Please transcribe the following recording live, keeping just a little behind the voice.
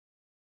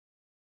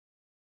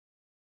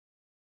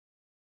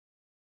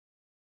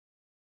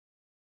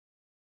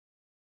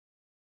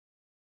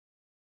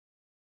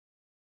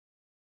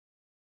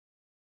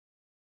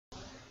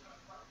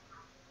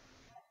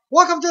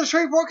Welcome to the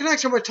Shreveport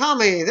Connection with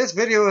Tommy. This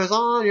video is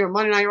on your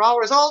Monday Night Raw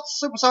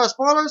results, superstar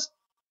spoilers,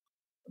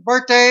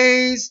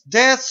 birthdays,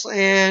 deaths,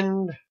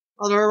 and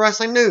other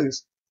wrestling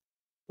news.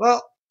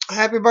 Well,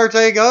 happy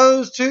birthday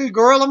goes to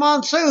Gorilla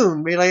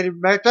Monsoon. Belated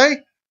birthday.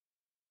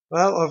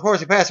 Well, of course,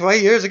 he passed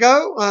away years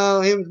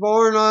ago. He was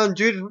born on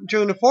June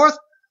the 4th.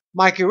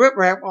 Mikey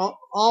Whipwreck,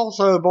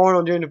 also born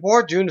on June the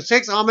 4th. June the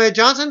 6th, Ahmed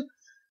Johnson,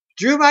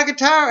 Drew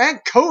McIntyre, and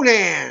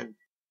Conan.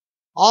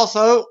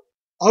 Also,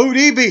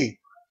 ODB.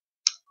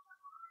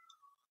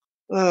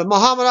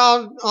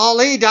 Muhammad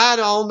Ali died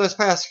on this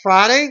past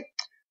Friday.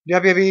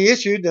 WWE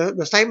issued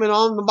the statement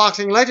on the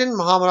boxing legend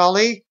Muhammad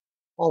Ali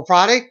on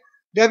Friday.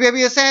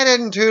 WWE is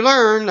saddened to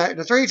learn that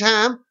the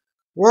three-time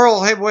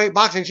World Heavyweight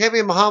Boxing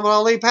Champion Muhammad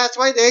Ali passed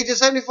away at the age of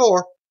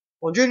 74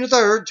 on June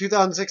 3rd,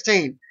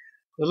 2016.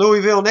 The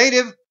Louisville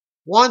native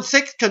won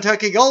 6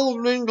 Kentucky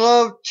Golden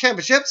Glove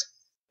Championships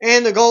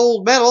and the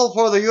gold medal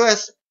for the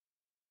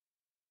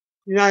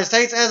United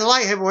States as a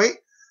light heavyweight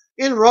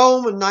in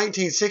Rome in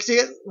 1960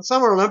 at the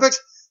Summer Olympics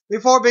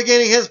before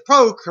beginning his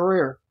pro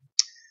career.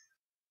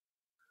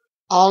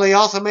 Ali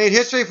also made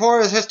history for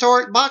his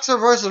historic boxer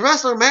versus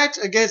wrestler match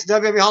against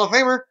WWE Hall of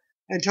Famer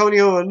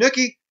Antonio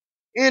Inoki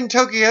in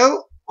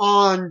Tokyo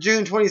on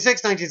June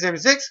 26,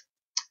 1976.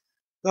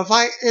 The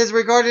fight is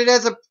regarded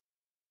as a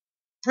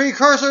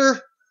precursor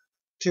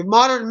to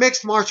modern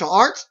mixed martial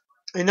arts.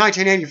 In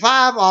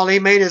 1985, Ali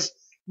made his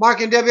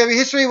mark in WWE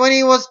history when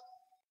he was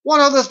one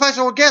of the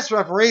special guest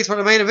referees for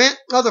the main event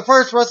of the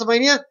first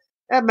WrestleMania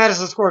at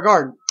Madison Square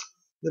Garden.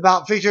 The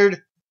bout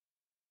featured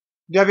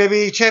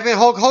WWE Champion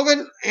Hulk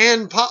Hogan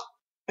and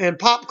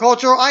pop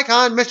culture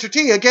icon Mr.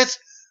 T against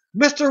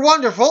Mr.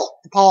 Wonderful,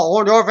 Paul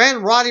Orndorff,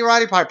 and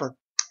Roddy Piper.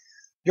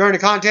 During the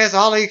contest,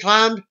 Ali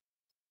climbed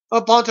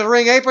up onto the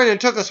ring apron and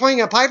took a swing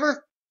at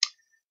Piper.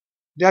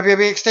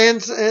 WWE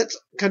extends its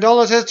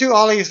condolences to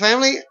Ali's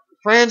family,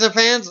 friends, and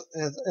fans,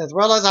 as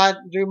well as I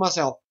do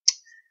myself.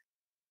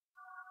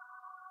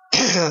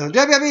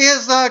 WWE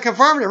has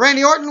confirmed that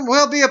Randy Orton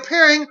will be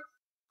appearing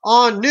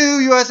on new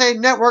USA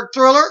Network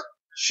thriller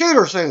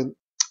Shooter soon.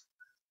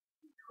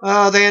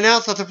 They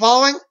announced that the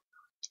following: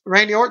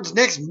 Randy Orton's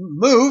next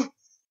move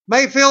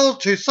may feel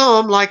to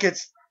some like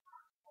it's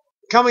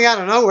coming out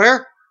of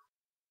nowhere,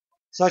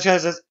 such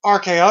as its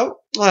RKO.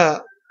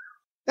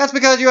 That's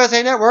because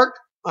USA Network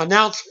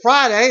announced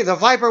Friday the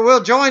Viper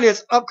will join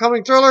its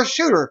upcoming thriller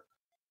Shooter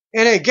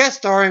in a guest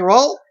starring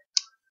role.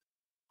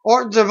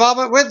 Orton's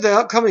involvement with the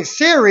upcoming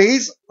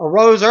series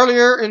arose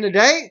earlier in the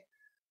day,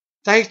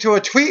 thanks to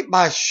a tweet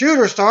by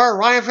Shooter star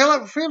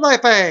Ryan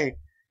Phillippe,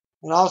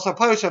 and also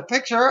post a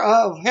picture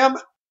of him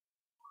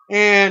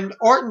and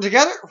Orton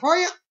together for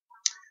you.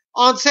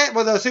 On set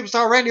with a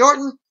superstar Randy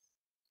Orton,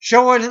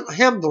 showing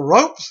him the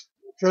ropes,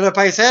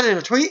 Phillippe said in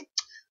a tweet.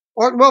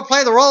 Orton will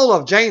play the role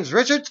of James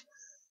Richards,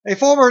 a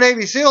former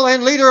Navy SEAL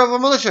and leader of a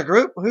militia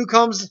group who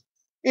comes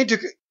into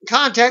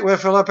contact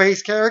with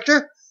Phillippe's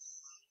character.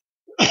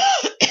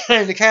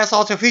 And the cast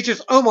also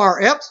features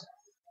Omar Epps,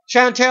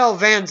 Chantel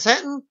Van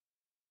Santen,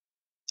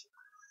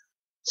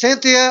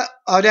 Cynthia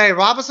O'Day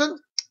Robinson.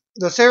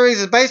 The series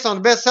is based on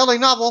the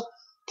best-selling novel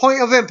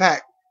Point of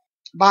Impact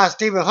by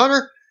Stephen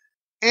Hunter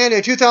and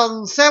a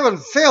 2007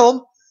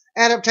 film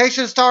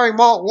adaptation starring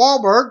Mark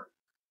Wahlberg.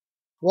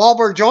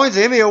 Wahlberg joins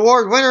the Emmy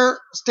Award winner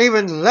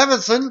Stephen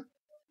Levinson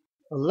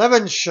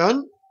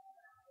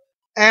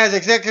as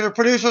executive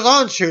producers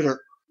on Shooter,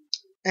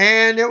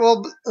 and it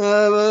will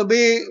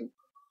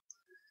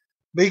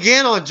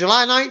begin on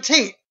July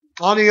 19th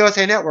on the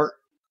USA Network.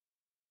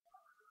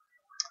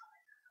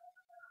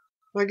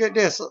 Look at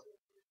this.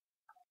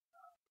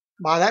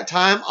 By that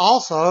time,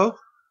 also,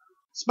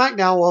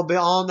 SmackDown will be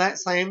on that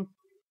same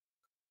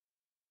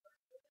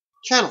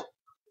channel.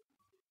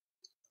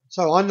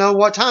 So, unknown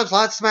what time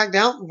slot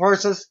SmackDown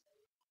versus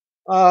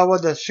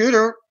with the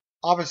Shooter.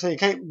 Obviously, you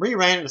can't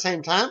rerun at the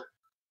same time.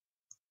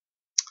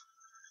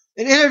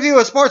 An interview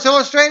with Sports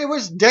Illustrated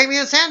with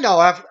Damian Sandow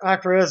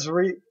after his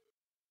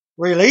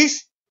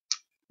release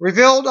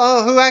revealed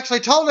who actually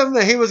told him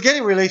that he was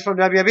getting released from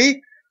WWE.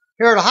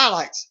 Here are the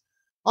highlights.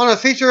 On a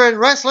feature in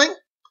wrestling,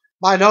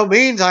 by no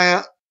means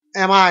am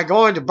I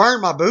going to burn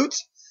my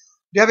boots.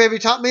 WWE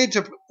taught me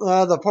to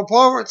the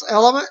performance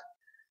element,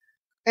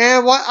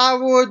 and what I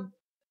would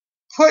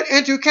put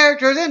into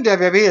characters in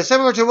WWE is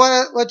similar to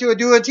what you would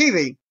do on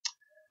TV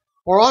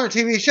or on a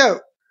TV show.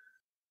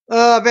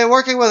 I've been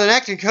working with an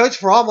acting coach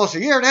for almost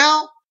a year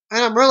now,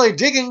 and I'm really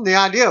digging the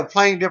idea of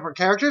playing different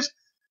characters.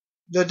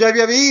 The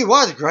WWE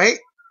was great.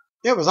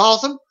 It was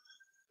awesome.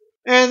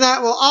 And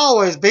that will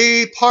always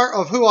be part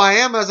of who I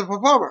am as a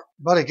performer.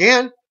 But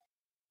again,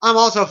 I'm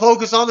also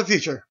focused on the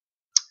future.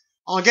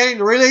 On getting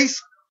the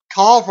release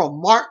call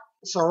from Mark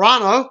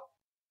Serrano,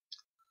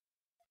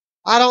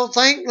 I don't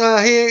think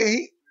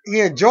he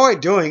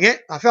enjoyed doing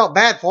it. I felt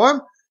bad for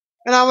him.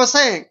 And I was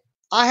saying,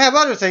 I have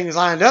other things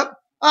lined up.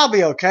 I'll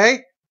be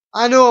okay.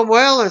 I knew him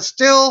well and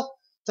still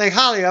think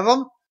highly of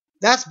him.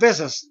 That's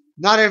business.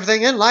 Not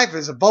everything in life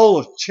is a bowl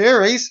of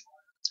cherries.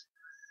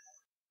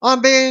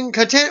 On being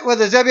content with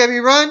his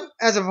WWE run,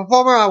 as a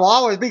performer, I will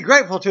always be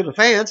grateful to the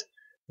fans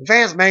The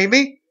fans made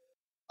me.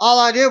 All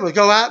I did was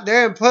go out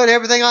there and put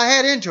everything I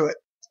had into it.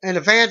 And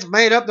the fans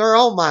made up their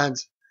own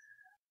minds.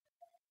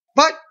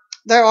 But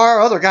there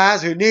are other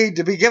guys who need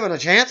to be given a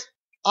chance.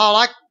 All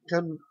I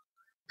can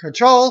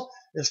control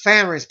is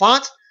fan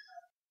response.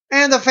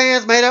 And the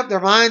fans made up their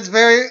minds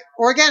very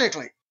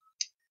organically.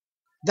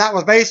 That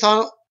was based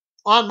on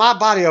my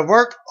body of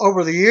work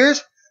over the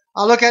years.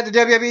 I look at the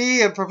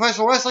WWE and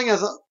professional wrestling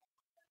as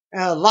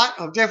a lot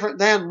of different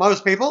than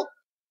most people.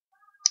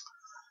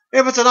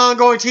 If it's an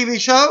ongoing TV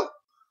show,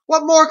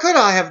 what more could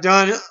I have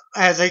done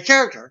as a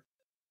character?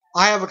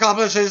 I have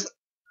accomplished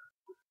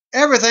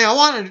everything I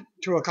wanted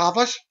to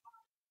accomplish.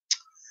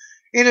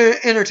 In the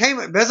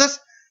entertainment business,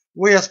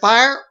 we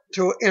aspire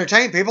to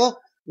entertain people.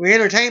 We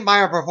entertain by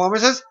our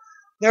performances.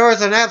 There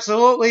is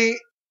absolutely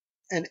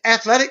an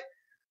athletic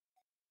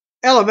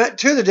element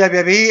to the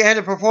WWE and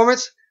the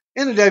performance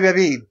in the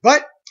WWE.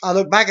 But I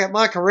look back at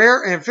my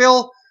career and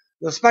feel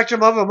the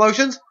spectrum of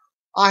emotions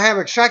I have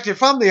extracted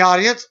from the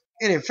audience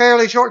in a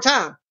fairly short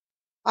time.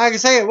 I can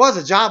say it was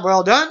a job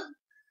well done,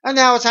 and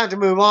now it's time to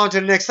move on to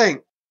the next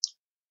thing.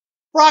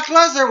 Brock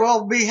Lesnar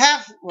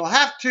will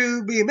have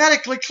to be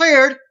medically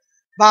cleared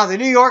by the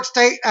New York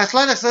State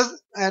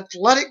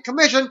Athletic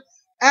Commission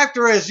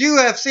after his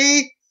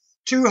UFC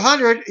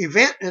 200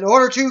 event in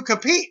order to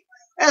compete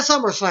at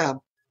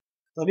SummerSlam.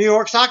 The New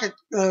York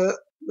the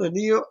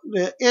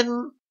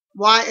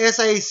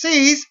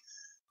NYSAC's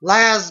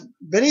Las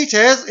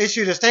Benitez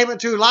issued a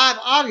statement to Live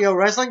Audio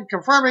Wrestling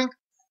confirming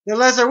that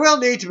Lesnar will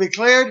need to be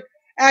cleared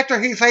after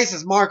he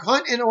faces Mark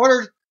Hunt in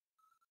order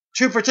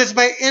to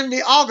participate in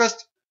the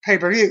August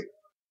pay-per-view,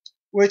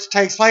 which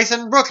takes place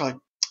in Brooklyn.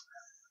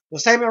 The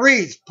statement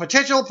reads,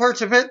 potential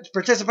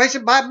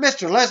participation by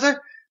Mr. Lesnar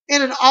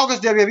in an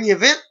August WWE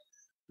event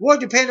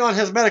would depend on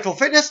his medical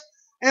fitness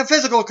and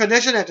physical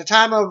condition at the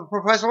time of a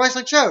professional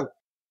wrestling show.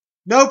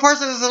 No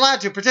person is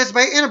allowed to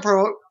participate in a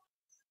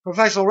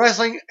professional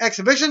wrestling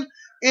exhibition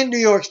in New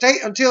York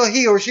State until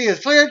he or she is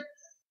cleared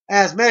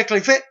as medically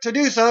fit to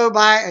do so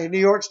by a New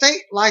York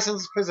State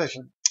licensed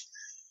physician.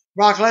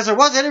 Brock Lesnar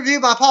was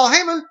interviewed by Paul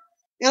Heyman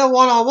in a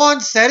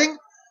one-on-one setting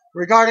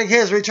regarding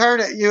his return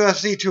at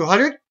UFC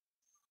 200.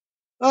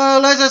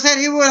 Lesnar said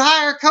he would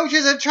hire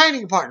coaches and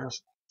training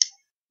partners.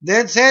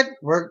 Then said,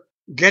 we're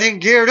getting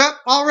geared up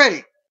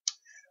already.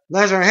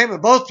 Lesnar and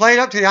Heyman both played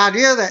up to the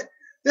idea that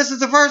this is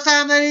the first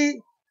time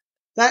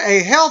that a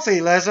healthy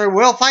Lesnar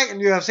will fight in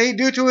UFC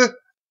due to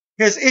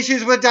his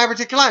issues with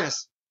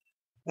diverticulitis.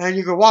 And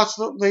you can watch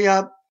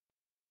the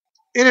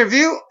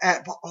interview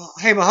at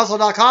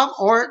HeymanHustle.com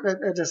or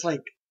at this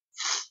link.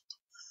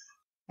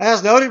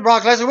 As noted,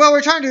 Brock Lesnar will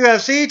return to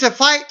UFC to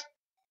fight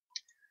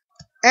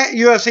at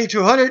UFC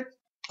 200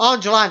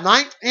 on July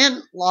 9th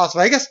in Las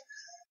Vegas.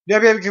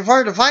 WWE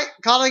confirmed the fight,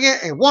 calling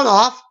it a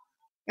one-off,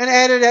 and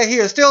added that he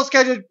is still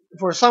scheduled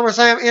for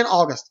SummerSlam in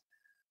August.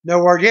 No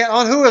word yet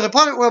on who his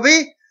opponent will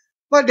be,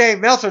 but Dave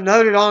Meltzer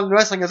noted on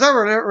Wrestling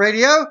Observer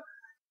Radio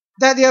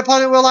that the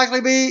opponent will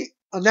likely be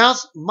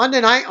announced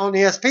Monday night on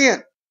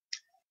ESPN.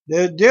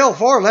 The deal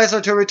for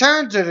Lesnar to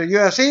return to the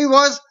UFC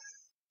was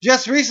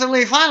just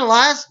recently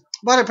finalized,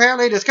 but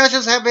apparently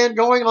discussions have been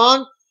going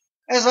on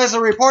as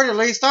Lesnar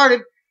reportedly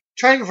started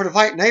training for the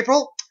fight in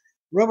April.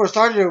 Rumors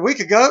started a week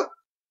ago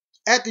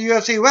at the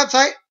UFC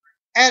website,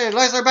 added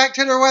Lesnar back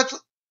to their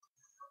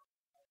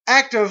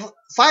active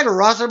fighter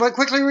roster, but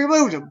quickly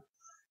removed him.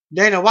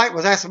 Dana White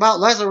was asked about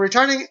Lesnar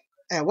returning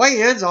at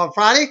weigh-ins on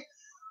Friday,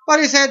 but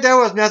he said there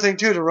was nothing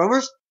to the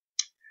rumors.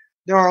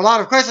 There are a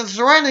lot of questions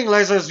surrounding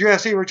Lesnar's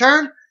UFC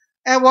return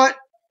and what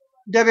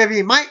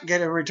WWE might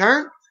get in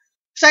return.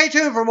 Stay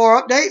tuned for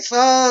more updates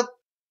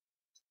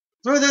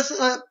through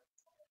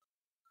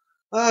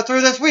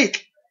this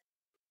week.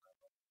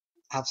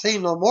 I've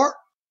seen no more.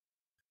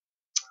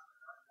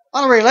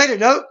 On a related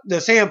note, the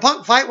CM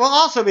Punk fight will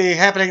also be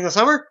happening this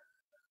summer.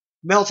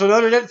 Meltzer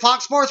noted that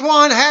Fox Sports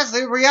 1 has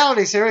the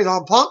reality series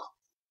on Punk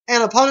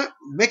and opponent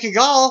Mickey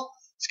Gall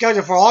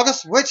scheduled for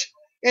August, which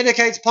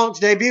indicates Punk's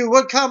debut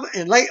would come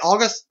in late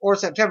August or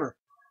September.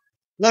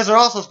 Lesnar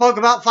also spoke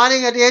about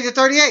fighting at the age of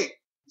 38.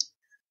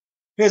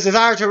 His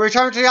desire to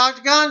return to the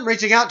octagon,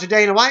 reaching out to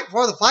Dana White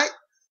for the fight,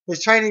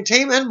 his training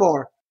team, and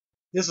more.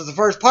 This is the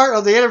first part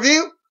of the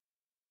interview.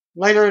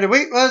 Later in the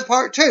week was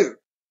part 2.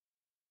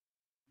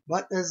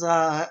 But this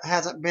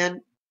hasn't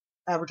been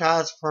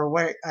advertised for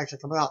when it actually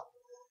comes out.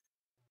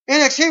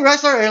 NXT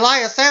wrestler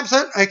Elias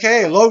Samson,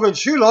 a.k.a. Logan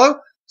Shulo,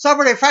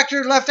 suffered a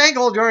fractured left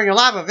ankle during a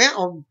live event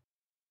on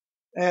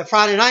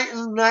Friday night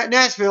in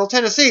Nashville,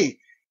 Tennessee.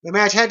 The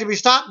match had to be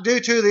stopped due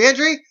to the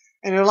injury,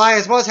 and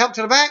Elias was helped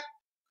to the back.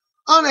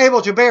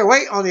 Unable to bear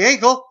weight on the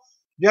ankle,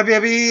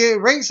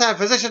 WWE ringside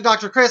physician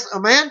Dr. Chris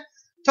Amann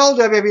told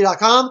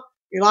WWE.com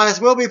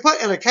Elias will be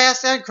put in a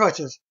cast and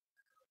crutches,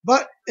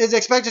 but is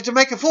expected to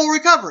make a full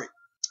recovery.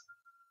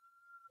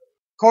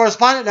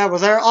 Correspondent that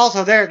was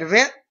also there at the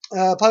event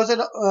posted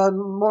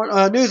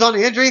more news on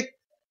the injury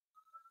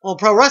on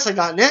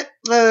ProWrestling.net.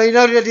 He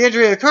noted that the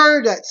injury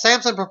occurred that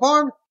Samson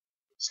performed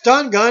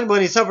stun gun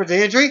when he suffered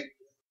the injury.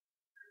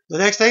 The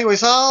next thing we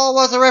saw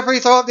was the referee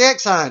throw up the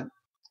X sign.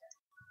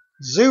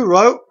 Zoo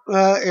wrote,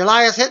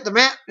 Elias hit the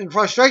mat in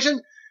frustration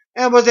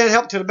and was then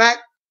helped to the back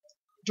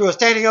to a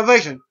standing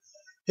ovation.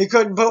 He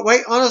couldn't put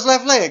weight on his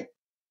left leg.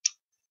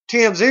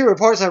 TMZ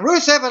reports that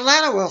Rusev and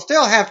Lana will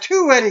still have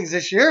 2 weddings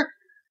this year.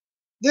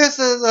 This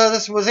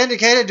was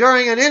indicated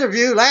during an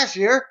interview last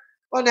year,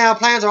 but now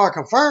plans are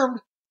confirmed.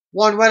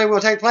 One wedding will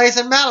take place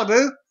in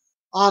Malibu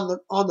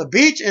on the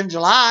beach in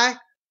July.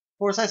 Of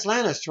course, that's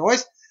Lana's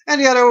choice. And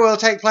the other will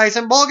take place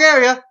in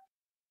Bulgaria.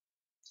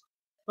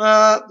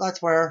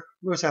 That's where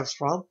Rusev's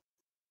from.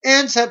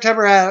 In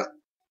September at a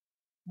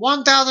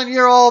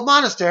 1,000-year-old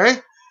monastery.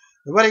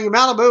 The wedding in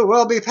Malibu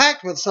will be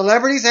packed with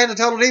celebrities and the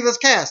Total Divas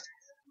cast.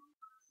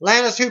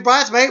 Lana's 2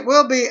 bridesmaids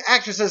will be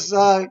actresses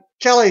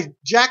Kelly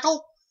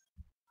Jackal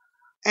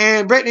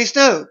and Brittany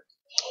Snow.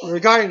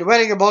 Regarding the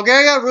wedding in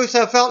Bulgaria,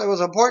 Rusev felt it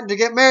was important to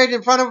get married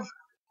in front of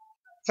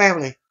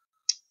family.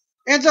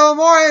 Enzo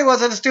Amore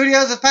was in the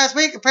studios this past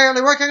week,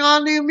 apparently working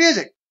on new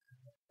music.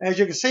 As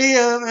you can see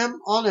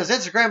him on his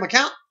Instagram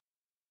account,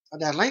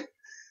 that link.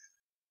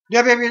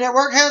 WWE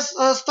Network has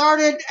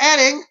started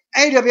adding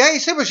AWA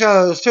Super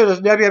Shows to the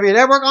WWE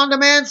Network On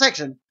Demand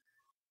section.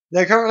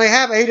 They currently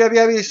have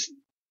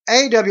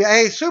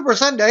AWA Super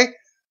Sunday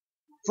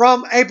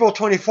from April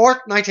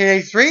 24th,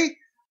 1983,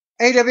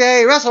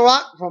 AWA Wrestle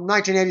Rock from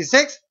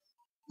 1986,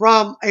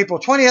 from April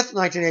 20th,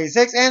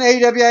 1986, and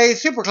AWA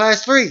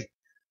Superclass 3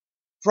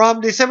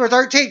 from December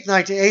 13th,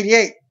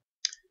 1988.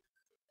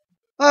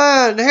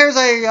 And here's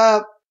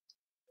a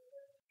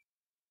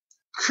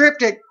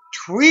cryptic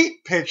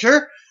tweet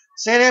picture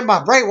sent in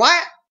by Bray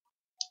Wyatt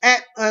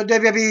at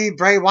WWE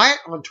Bray Wyatt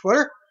on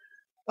Twitter.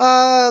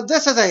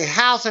 This is a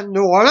house in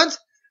New Orleans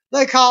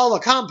they call the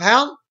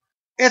compound.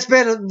 It's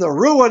been the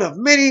ruin of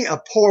many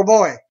a poor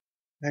boy.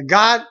 And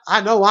God,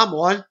 I know I'm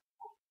one.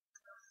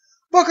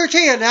 Booker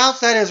T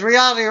announced that his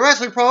reality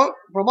wrestling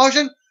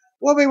promotion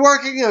will be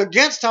working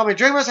against Tommy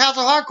Dreamer's House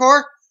of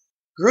Hardcore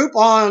group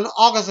on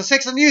August the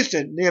 6th in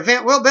Houston. The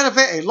event will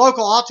benefit a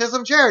local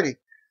autism charity.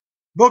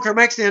 Booker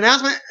makes the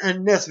announcement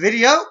in this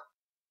video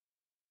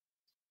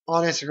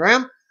on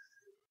Instagram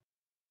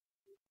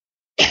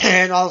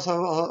and also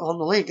on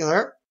the link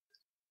there.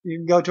 You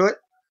can go to it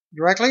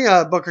directly.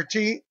 Booker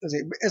T, is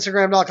it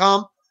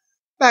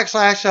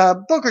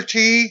Instagram.com/Booker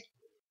T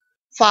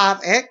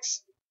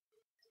 5X.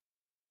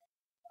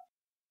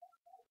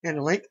 And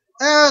the link.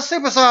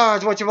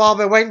 Superstars, what you've all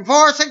been waiting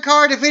for. Sin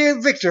Cara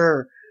defeated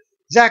Victor.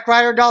 Zack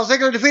Ryder and Dolph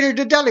Ziggler defeated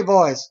the Dudley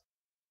Boys.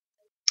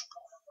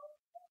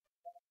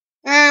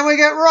 And we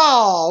get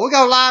Raw. We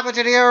go live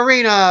into the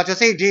arena to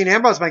see Dean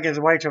Ambrose making his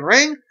way to the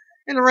ring.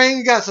 In the ring,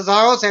 you got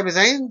Cesaro, Sami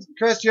Zayn,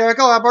 Chris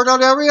Jericho, Alberto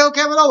Del Rio,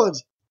 Kevin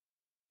Owens.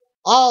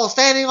 All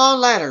standing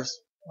on ladders.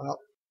 Well,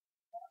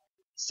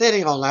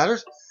 sitting on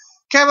ladders.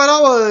 Kevin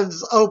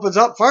Owens opens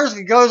up first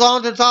and goes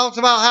on to talk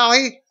about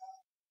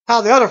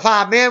how the other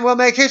 5 men will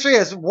make history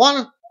as the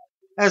ones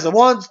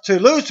to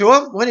lose to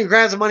him when he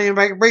grabs the Money in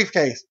the Bank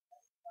briefcase.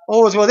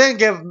 Owens will then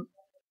give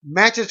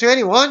matches to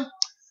anyone,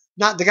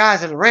 not the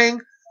guys in the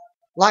ring,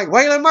 like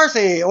Waylon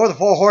Mercy or the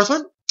 4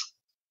 Horsemen.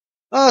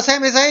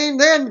 Sami Zayn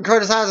then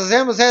criticizes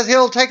him and says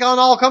he'll take on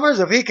all comers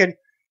if he can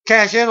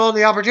cash in on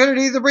the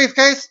opportunity the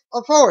briefcase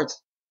affords.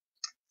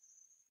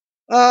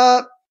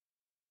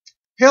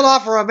 He'll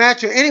offer a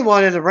match to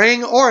anyone in the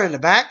ring or in the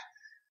back.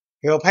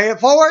 He'll pay it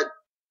forward.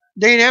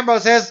 Dean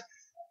Ambrose says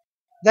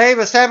they've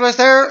established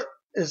their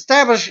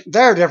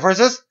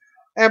differences.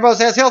 Ambrose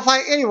says he'll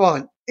fight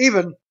anyone,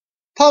 even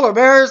polar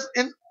bears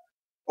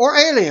or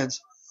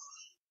aliens.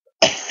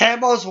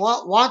 Ambrose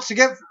wants to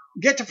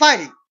get to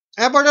fighting.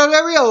 Alberto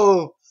Del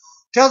Rio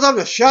tells them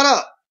to shut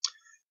up.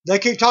 They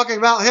keep talking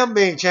about him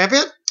being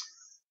champion,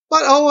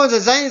 but Owens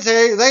and Zayn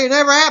say they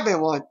never have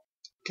been one.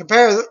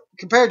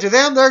 Compared to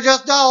them, they're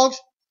just dogs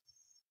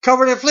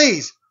covered in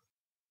fleas.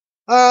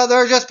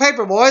 They're just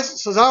paper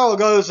boys. Cesaro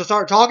goes to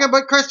start talking,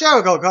 but Chris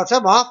Jericho cuts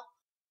him off.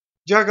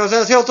 Jericho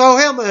says he'll throw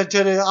him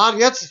into the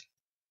audience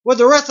with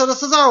the rest of the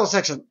Cesaro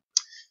section.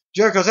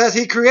 Jericho says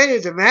he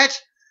created the match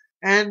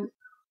and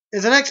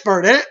is an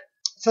expert in it.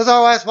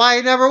 Cesaro asks why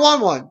he never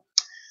won one.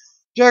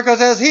 Jericho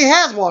says he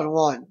has won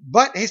one,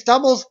 but he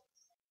stumbles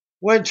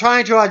when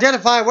trying to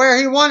identify where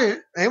he won it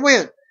and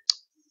when.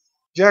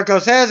 Jericho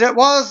says it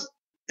was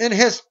in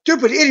his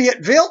stupid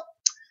idiotville,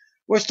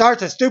 which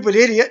starts a stupid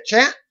idiot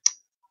chant.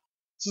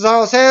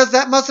 Cesaro says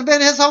that must have been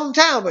his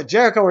hometown, but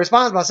Jericho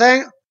responds by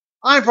saying,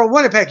 I'm from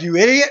Winnipeg, you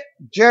idiot.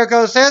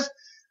 Jericho says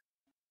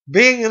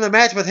being in the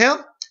match with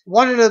him,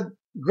 one of the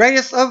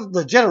greatest of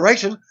the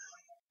generation,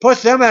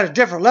 puts them at a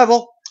different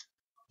level.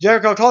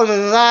 Jericho closes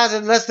his eyes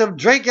and lets them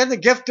drink in the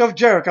gift of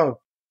Jericho.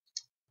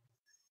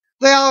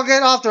 They all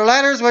get off their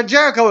ladders when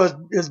Jericho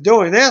is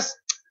doing this.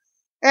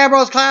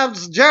 Ambrose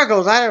climbs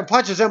Jericho's ladder and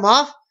punches him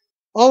off.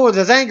 Owens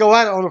and Zayn go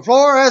at it on the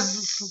floor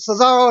as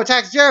Cesaro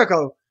attacks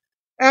Jericho.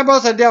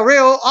 Ambrose and Del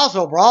Rio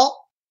also brawl.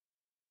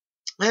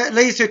 It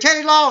leads to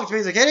Teddy Long's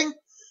music hitting.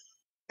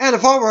 And the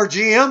former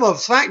GM of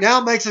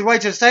SmackDown makes his way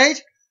to the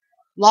stage.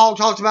 Long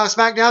talks about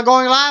SmackDown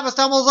going live and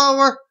stumbles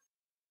over,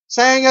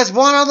 saying it's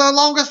one of the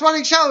longest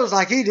running shows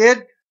like he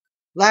did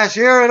last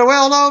year in a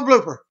well-known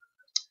blooper.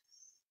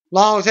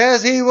 Long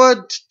says he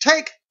would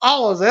take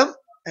all of them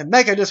and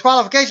make a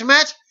disqualification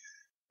match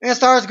and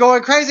starts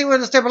going crazy with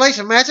the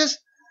stipulation matches.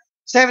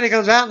 Stephanie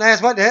comes out and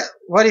asks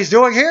what he's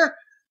doing here.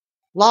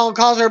 Long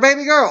calls her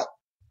baby girl.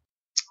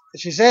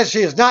 She says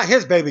she is not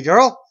his baby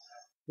girl.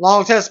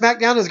 Long says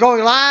SmackDown is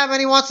going live and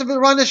he wants to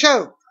run the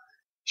show.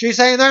 She's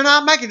saying they're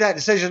not making that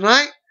decision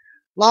tonight.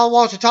 Long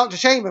wants to talk to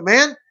Shane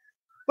McMahon,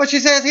 but she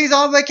says he's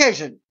on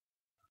vacation.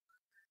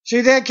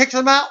 She then kicks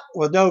him out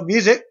with no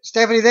music.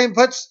 Stephanie then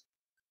puts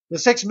the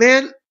 6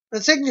 men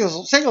in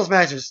singles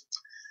matches.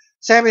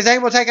 Sami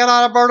Zayn will take on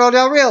Alberto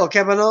Del Rio.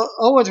 Kevin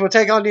Owens will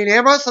take on Dean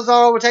Ambrose.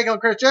 Cesaro will take on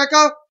Chris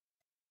Jericho.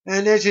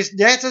 And then she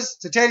dances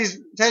to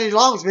Teddy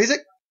Long's music.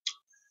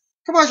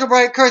 Commercial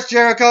break. Chris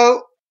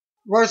Jericho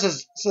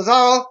versus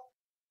Cesaro.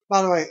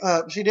 By the way,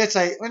 she did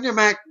say, and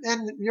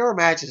your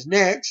match is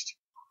next.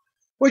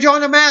 We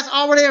join the match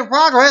already in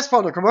progress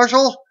from the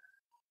commercial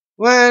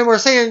when we're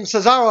seeing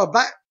Cesaro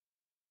back.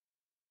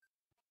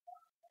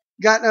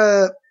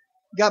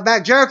 Got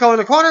back Jericho in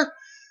the corner.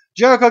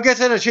 Jericho gets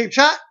in a cheap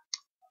shot.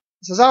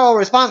 Cesaro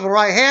responds with a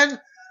right hand.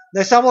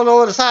 They stumble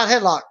over the side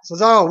headlock.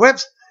 Cesaro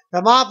whips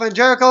him off and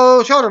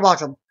Jericho shoulder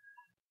blocks him.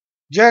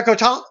 Jericho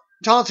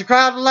taunts the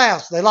crowd and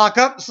laughs. They lock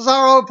up.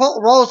 Cesaro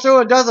rolls through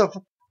and does a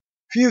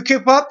few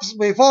keep-ups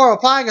before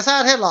applying a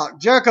side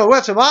headlock. Jericho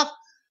whips him off.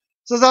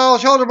 Cesaro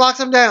shoulder blocks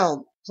him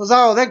down.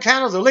 Cesaro then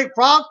counters a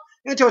leapfrog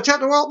into a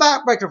Champion World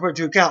backbreaker for a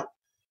 2 count.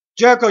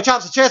 Jericho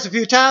chops the chest a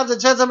few times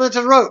and sends him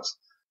into the ropes.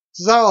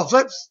 Cesaro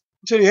flips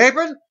to the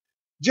apron.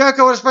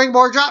 Jericho with a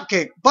springboard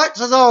dropkick, but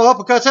Cesaro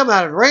uppercuts him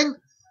out of the ring.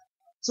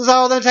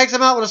 Cesaro then takes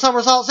him out with a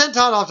somersault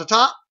senton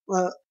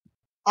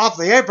off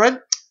the apron.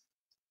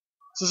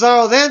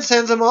 Cesaro then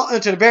sends him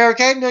into the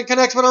barricade and then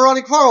connects with a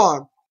running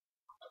forearm.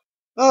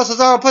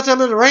 Cesaro puts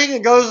him in the ring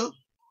and goes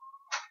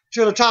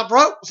to the top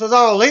rope.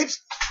 Cesaro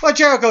leaps, but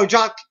Jericho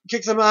drop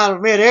kicks him out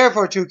of midair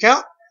for a 2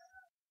 count.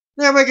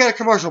 Then we get a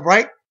commercial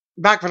break.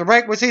 Back from the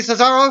break, we see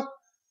Cesaro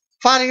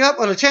fighting up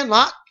with a chin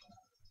lock.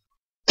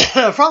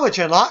 From a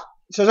chin lock,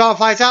 Cesaro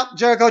fights out.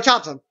 Jericho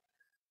chops him.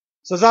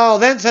 Cesaro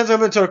then sends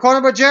him into the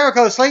corner, but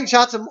Jericho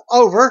slingshots him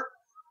over.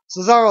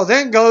 Cesaro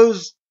then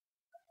goes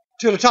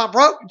to the top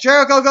rope.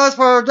 Jericho goes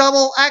for a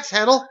double axe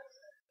handle,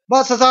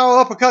 but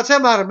Cesaro uppercuts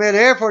him out of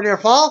midair for a near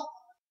fall.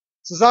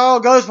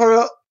 Cesaro goes for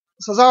a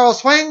Cesaro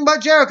swing,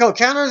 but Jericho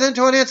counters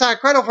into an inside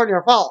cradle for a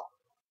near fall.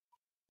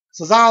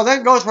 Cesaro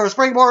then goes for a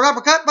springboard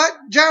uppercut, but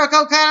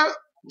Jericho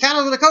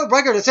counters with a code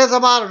breaker that sends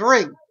him out of the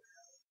ring.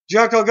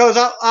 Jericho goes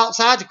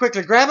outside to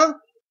quickly grab him.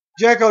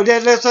 Jericho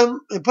deadlifts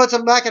him and puts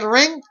him back in the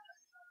ring.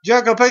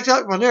 Jericho picks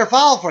up a near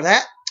fall for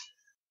that.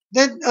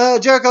 Then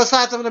Jericho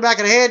slaps him in the back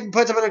of the head and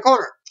puts him in the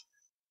corner.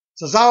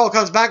 Cesaro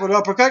comes back with an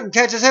uppercut and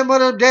catches him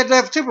with a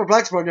deadlift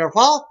superplex for a near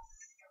fall.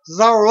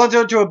 Cesaro runs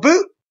into a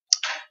boot.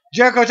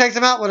 Jericho takes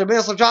him out with a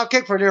missile drop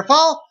kick for a near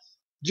fall.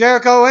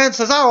 Jericho and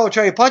Cesaro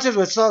trade punches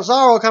with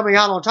Cesaro coming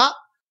out on top.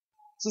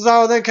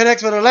 Cesaro then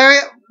connects with a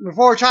lariat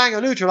before trying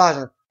a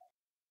neutralizer.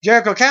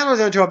 Jericho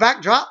counters into a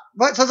backdrop,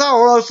 but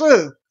Cesaro rolls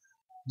through.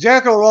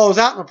 Jericho rolls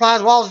out and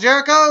applies walls to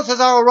Jericho.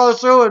 Cesaro rolls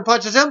through and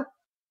punches him.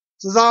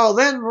 Cesaro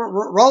then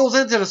rolls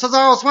into the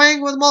Cesaro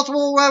swing with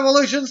multiple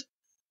revolutions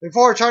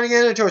before turning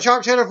it into a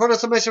sharpshooter for the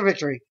submission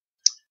victory.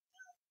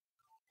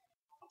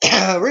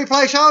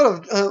 Replay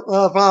show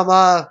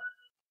from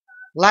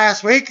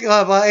last week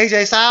of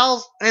AJ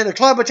Styles and the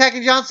Club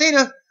attacking John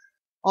Cena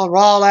on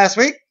Raw last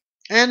week,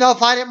 and they'll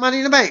fight at Money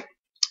in the Bank.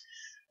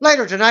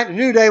 Later tonight, the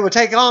New Day will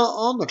take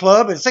on the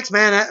Club in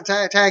 6-man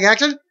tag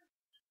action.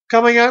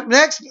 Coming up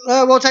next,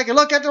 we'll take a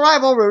look at the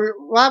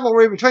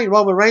rivalry between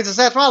Roman Reigns and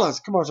Seth Rollins.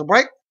 Commercial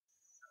break.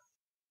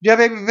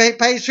 WWE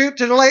pays tribute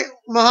to the late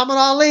Muhammad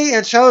Ali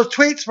and shows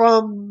tweets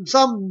from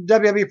some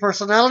WWE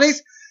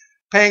personalities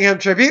paying him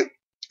tribute.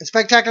 A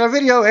spectacular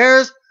video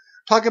airs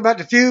talking about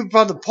the feud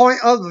from the point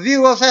of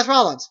view of Seth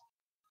Rollins.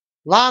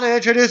 Lana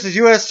introduces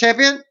U.S.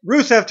 champion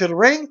Rusev to the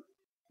ring.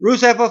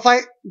 Rusev will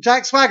fight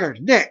Jack Swagger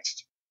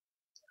next.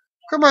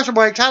 Commercial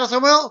break. Titus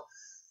O'Neil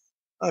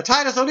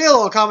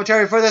on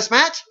commentary for this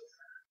match.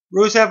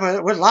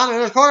 Rusev with Lana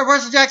in his corner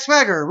versus Jack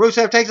Swagger.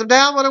 Rusev takes him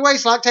down with a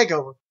waistlock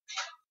takeover.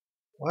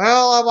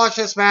 Well, I watched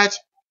this match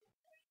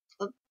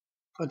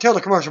until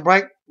the commercial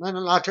break. Then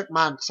I took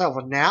myself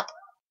a nap.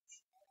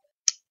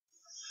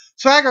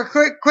 Swagger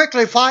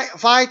quickly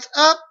fights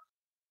up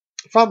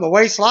from the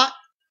waistlock.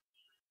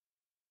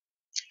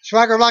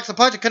 Swagger blocks the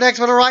punch and connects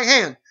with a right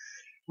hand.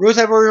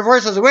 Rusev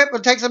reverses the whip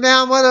and takes him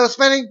down with a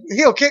spinning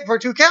heel kick for a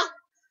 2 count.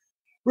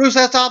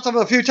 Rusev stops him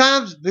a few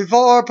times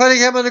before putting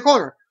him in the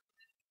corner.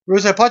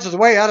 Rusev punches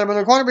away at him in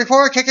the corner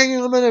before kicking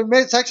him in the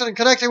midsection and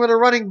connecting with a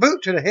running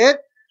boot to the head.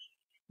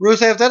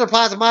 Rusev then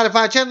applies a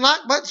modified chin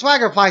lock, but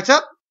Swagger fights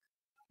up.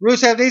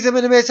 Rusev knees him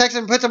in the midsection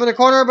and puts him in the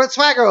corner, but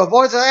Swagger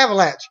avoids an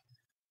avalanche.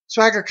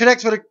 Swagger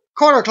connects with a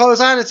corner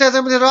clothesline and sends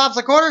him into the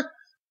opposite corner.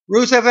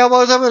 Rusev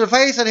elbows him in the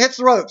face and hits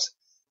the ropes.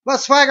 But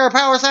Swagger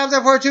power slams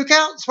him for a 2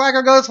 count.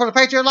 Swagger goes for the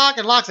Patriot lock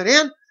and locks it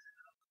in.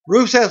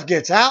 Rusev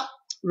gets out.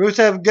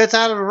 Rusev gets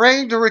out of the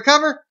ring to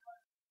recover.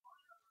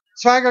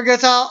 Swagger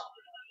gets out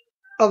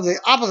of the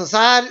opposite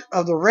side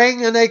of the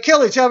ring and they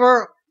kill each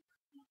other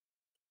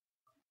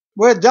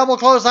with double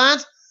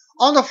clotheslines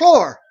on the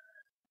floor.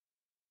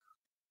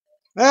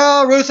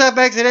 Well, Rusev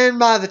makes it in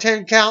by the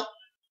 10 count.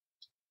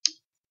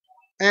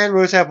 And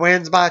Rusev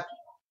wins by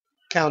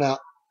count out.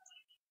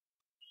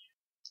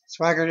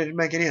 Swagger didn't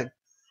make it in.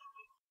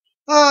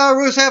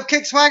 Rusev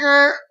kicks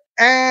Swagger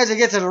as he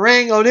gets in the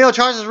ring. O'Neal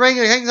charges the ring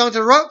and hangs onto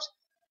the ropes.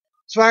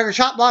 Swagger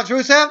chop blocks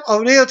Rusev.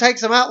 O'Neal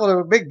takes him out with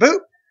a big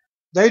boot.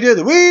 They do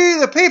the "We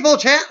the People"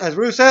 chant as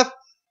Rusev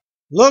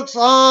looks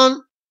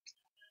on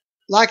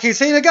like he's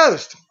seen a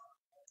ghost.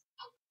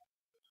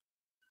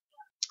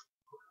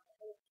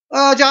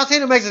 John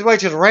Cena makes his way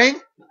to the ring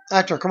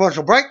after a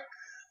commercial break.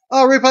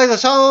 Replays the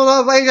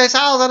show of AJ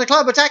Styles and the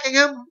club attacking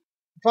him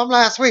from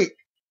last week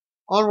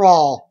on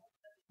Raw.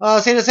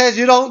 Cena says,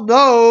 "You don't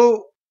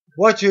know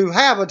what you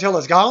have until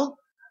it's gone.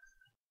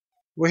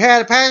 We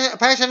had a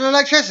passion and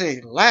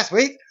electricity. Last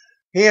week,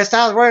 he and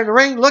Styles were in the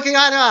ring looking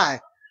eye to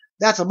eye.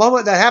 That's a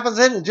moment that happens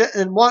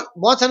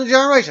once in a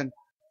generation.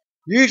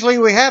 Usually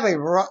we have a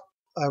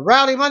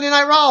rowdy Monday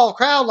Night Raw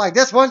crowd like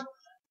this one.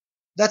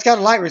 That's got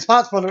a light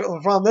response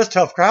from this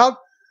tough crowd.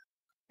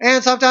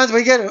 And sometimes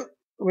we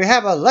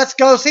have a 'Let's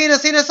go Cena,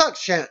 Cena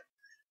sucks' chant.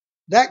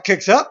 That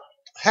kicks up.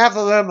 Half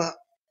of them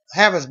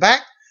have his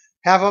back.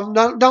 Half of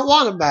them don't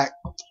want him back.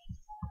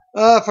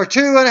 For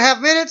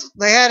 2.5 minutes,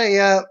 they had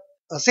a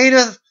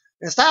Cena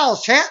and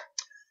Styles chant.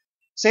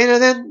 Cena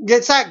then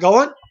gets that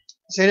going.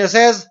 Cena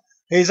says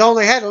he's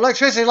only had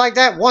electricity like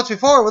that once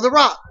before with The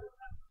Rock.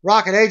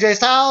 Rock and AJ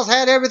Styles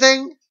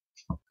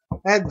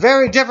had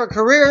very different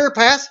career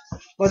paths,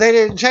 but they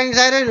didn't change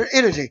that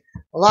energy.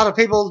 A lot of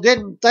people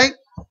didn't think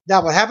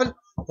that would happen.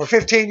 For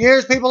 15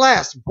 years, people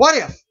asked, what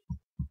if?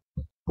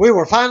 We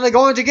were finally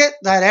going to get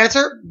that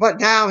answer, but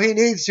now he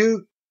needs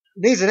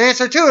an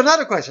answer to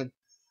another question.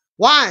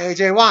 Why,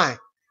 AJ, why?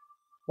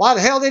 Why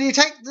the hell did he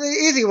take the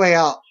easy way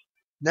out?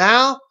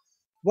 Now,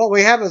 what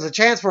we have is a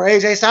chance for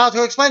AJ Styles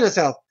to explain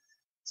himself.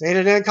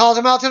 Cena then calls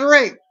him out to the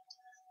ring.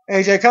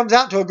 AJ comes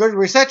out to a good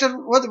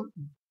reception with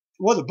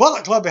the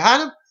Bullet Club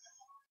behind him.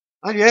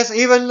 And yes,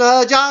 even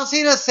John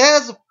Cena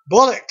says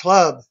Bullet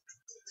Club.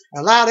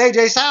 A loud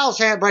AJ Styles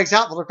chant breaks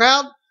out for the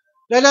crowd.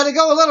 They let it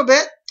go a little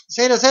bit.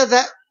 Cena says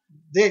that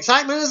the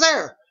excitement is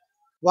there.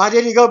 Why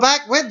did he go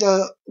back with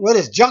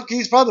his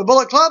junkies from the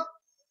Bullet Club?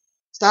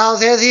 Styles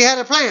says he had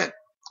a plan.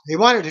 He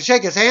wanted to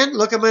shake his hand,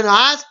 look him in the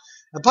eyes,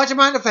 and punch him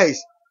right in the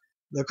face.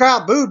 The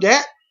crowd booed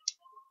that.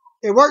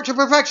 It worked to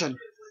perfection.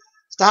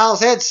 Styles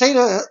said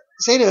Cena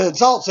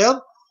insults him.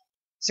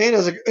 Cena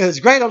is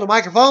great on the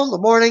microphone, the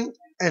morning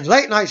and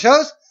late night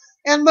shows,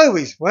 and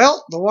movies.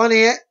 Well, the one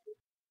he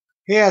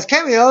has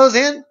cameos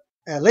in,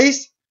 at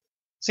least.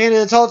 Cena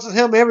insults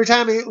him every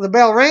time the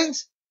bell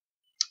rings.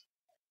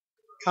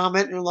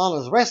 Commenting on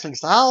his wrestling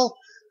style,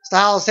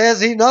 Styles says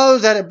he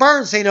knows that it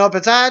burns Cena up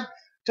inside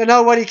to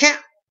know he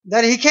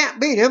can't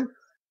beat him.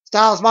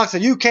 Styles mocks a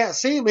 "you can't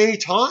see me"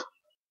 taunt.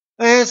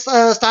 And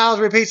Styles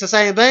repeats the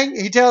same thing.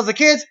 He tells the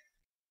kids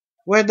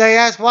when they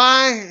ask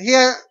why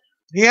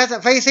he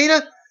hasn't faced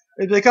Cena,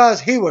 it's because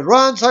he would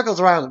run circles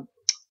around him.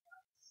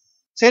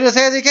 Cena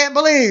says he can't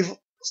believe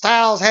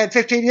Styles had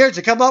 15 years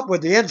to come up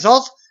with the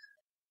insults,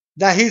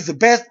 that he's the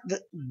best,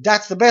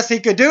 that's the best he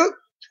could do.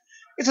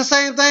 It's the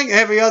same thing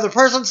every other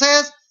person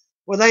says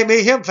when they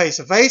meet him face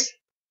to face.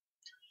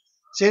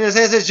 Cena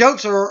says his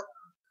jokes are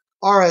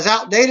as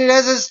outdated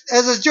as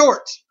his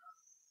jorts.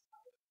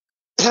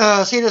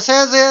 Cena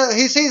says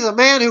he sees a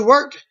man who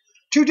worked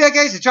 2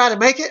 decades to try to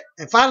make it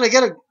and finally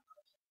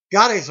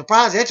got a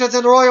surprise entrance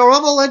in the Royal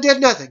Rumble and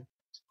did nothing.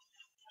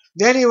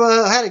 Then he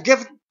had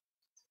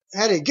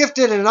a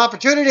gifted an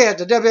opportunity at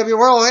the WWE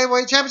World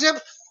Heavyweight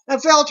Championship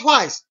and fell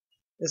twice.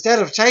 Instead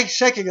of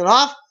shaking it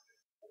off,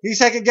 he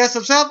second-guessed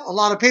himself. A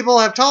lot of people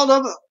have told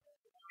him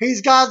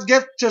he's God's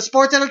gift to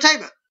sports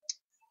entertainment,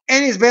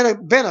 and he's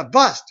been a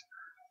bust.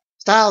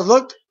 Styles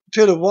looked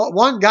to the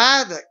one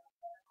guy that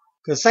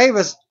could save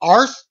his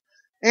arse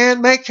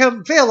and make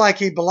him feel like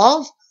he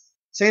belongs.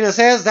 Cena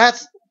says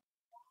that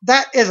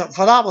isn't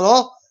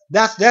phenomenal.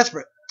 That's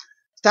desperate.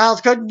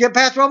 Styles couldn't get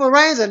past Roman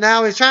Reigns, and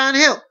now he's trying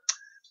him.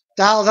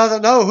 Styles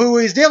doesn't know who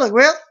he's dealing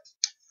with.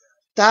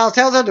 Styles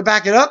tells him to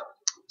back it up.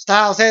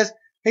 Styles says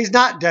he's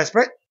not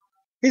desperate.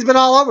 He's been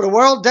all over the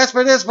world.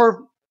 Desperate is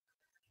for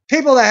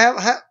people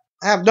that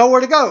have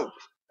nowhere to go.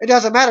 It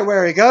doesn't matter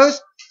where he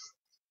goes.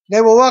 They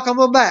will welcome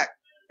him back.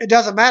 It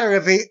doesn't matter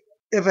if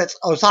it's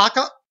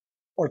Osaka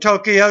or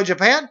Tokyo,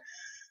 Japan.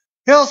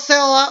 He'll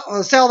sell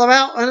them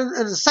out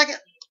in a second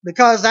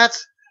because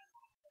that's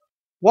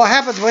what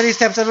happens when he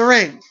steps in the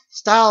ring.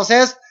 Styles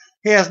says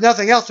he has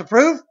nothing else to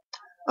prove.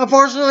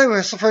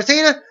 Unfortunately for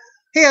Cena,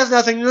 he has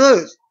nothing to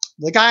lose.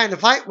 The guy in the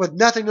fight with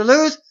nothing to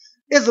lose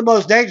is the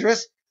most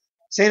dangerous.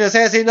 Cena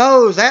says he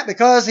knows that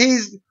because he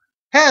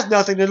has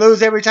nothing to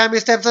lose every time he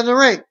steps in the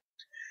ring.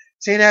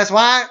 Cena asks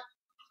why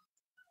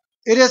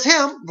it is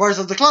him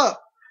versus the club.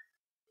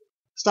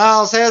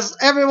 Styles says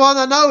everyone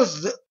that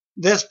knows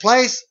this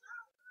place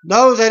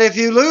knows that if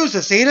you lose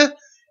to Cena,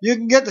 you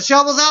can get the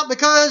shovels out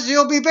because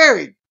you'll be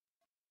buried.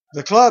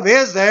 The club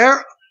is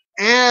there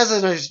as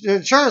an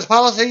insurance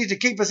policy to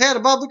keep his head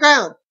above the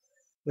ground.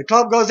 The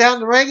club goes down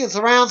the ring and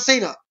surrounds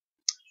Cena.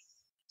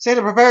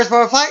 Cena prepares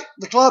for a fight.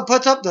 The club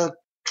puts up the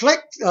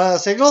click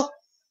signal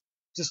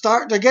to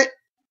start to get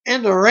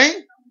in the ring,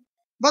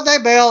 but they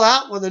bail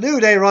out when the New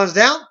Day runs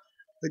down.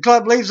 The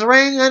club leaves the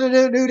ring, and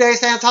the New Day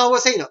stands tall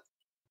with Cena.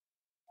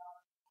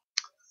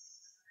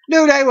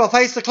 New Day will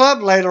face the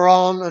club later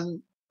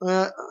on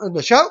in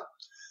the show.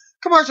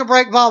 Commercial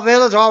break.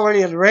 Vaudevilles is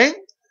already in the ring.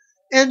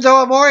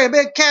 Enzo, Amore, and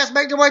Big Cass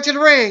make their way to the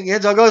ring.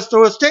 Enzo goes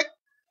through a stick.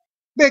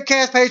 Big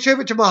Cass pays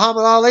tribute to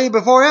Muhammad Ali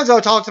before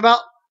Enzo talks about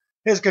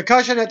his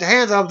concussion at the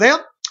hands of them.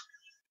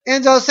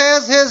 Enzo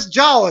says his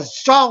jaw is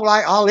strong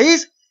like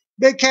Ali's.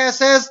 Big Cass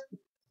says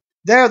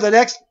they're the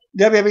next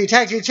WWE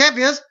Tag Team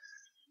Champions.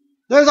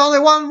 There's only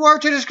one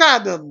word to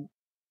describe them.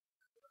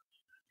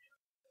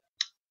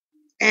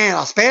 And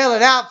I'll spell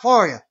it out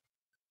for you.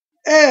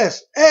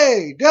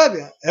 S-A-W-F-T.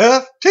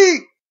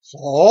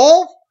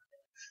 So,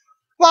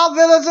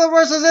 Vaudevilles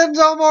versus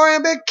Enzo, Amore,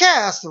 and Big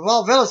Cass. The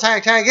Vaudevilles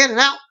tag in and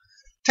out,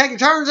 taking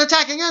turns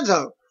attacking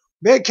Enzo.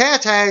 Big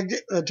Cass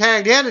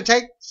tagged in and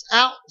takes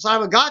out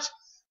Simon Gotch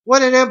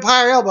with an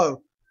Empire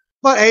Elbow.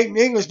 But Aiden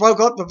English broke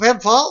up the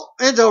pinfall.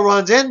 Enzo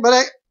runs in,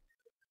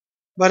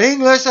 but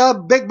English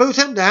big boots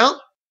him down.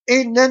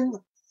 English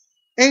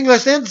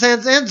then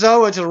sends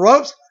Enzo into the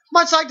ropes,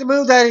 much like the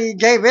move that he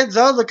gave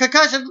Enzo the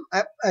concussion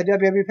at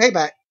WWE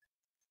Payback.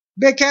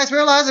 Big Cass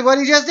realizes what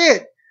he just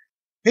did.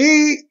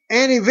 He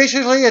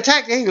viciously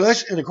attacked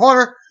English in the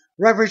corner.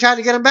 The referee tried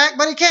to get him back,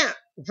 but he can't.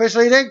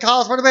 Officially then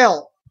calls for the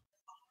bell.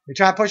 He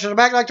tried pushing him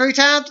back like 3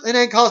 times and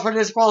then calls for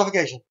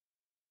disqualification.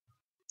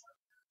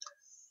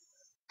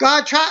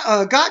 Gotch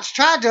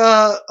tried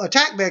to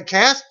attack Big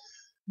Cass,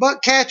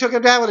 but Cass took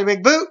him down with a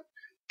big boot.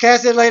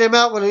 Cass then laid him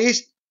out with an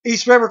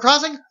East River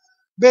crossing.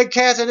 Big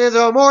Cass and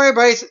Enzo Amore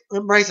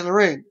embracing the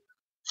ring.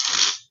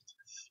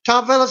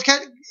 Tom Phillips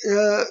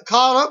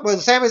called up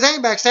with Sami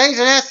Zayn backstage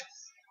and asked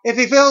if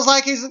he feels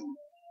like he's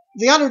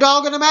the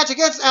underdog in the match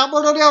against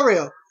Alberto Del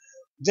Rio.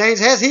 Zayn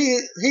says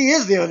he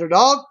is the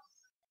underdog.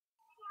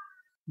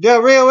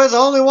 Del Rio is the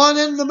only one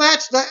in the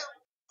match that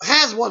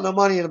has won the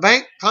Money in the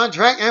Bank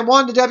contract and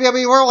won the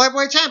WWE World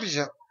Heavyweight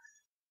Championship.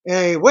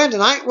 A win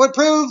tonight would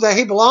prove that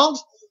he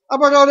belongs.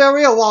 Alberto Del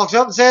Rio walks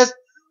up and says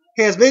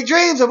he has big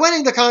dreams of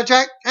winning the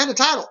contract and the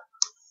title.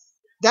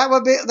 That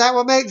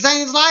would make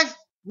Zayn's life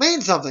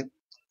mean something.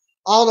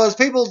 All those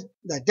people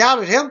that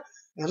doubted him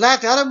and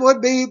laughed at him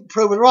would be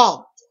proven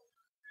wrong.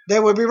 They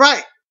would be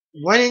right.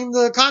 Winning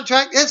the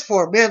contract is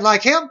for men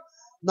like him,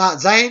 not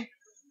Zayn.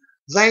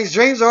 Zayn's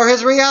dreams are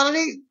his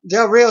reality.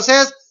 Del Rio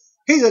says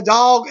he's a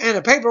dog and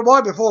a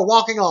paperboy before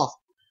walking off.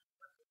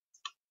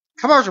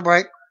 Commercial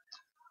break.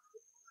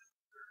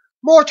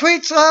 More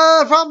tweets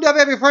from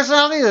WWE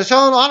personalities are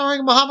shown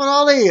honoring Muhammad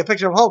Ali. A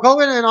picture of Hulk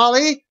Hogan and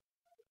Ali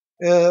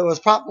was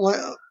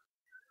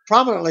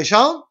prominently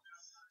shown.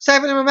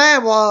 Stephanie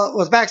McMahon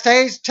was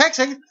backstage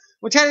texting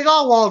when Teddy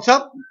Long walks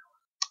up,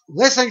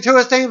 listening to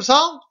his theme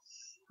song.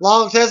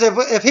 Long says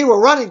if he were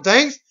running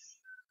things,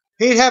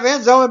 he'd have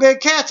Enzo and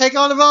Big Cass take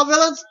on the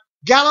Vaudevilles,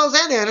 Gallows,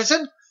 and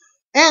Anderson,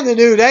 and the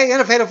New Day in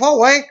a fatal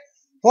 4-way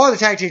for the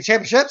Tag Team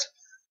Championships.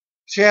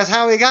 She asks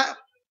how he got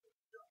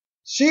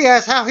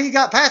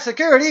past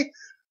security.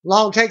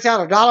 Long takes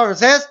out $1 and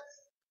says,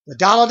 "The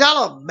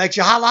dollar makes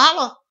you holla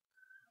holla."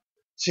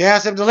 She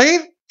asks him to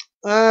leave.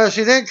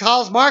 She then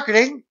calls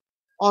marketing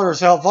on her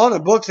cell phone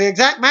and books the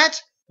exact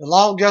match that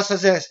Long just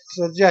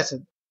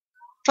suggested,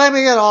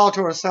 claiming it all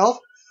to herself.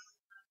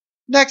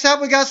 Next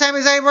up, we got Sami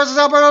Zayn versus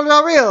Alberto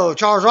Del Rio.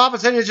 Charles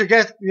Robinson is your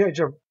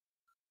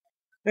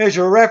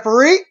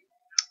referee,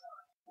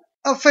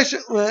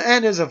 official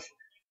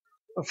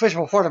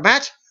for the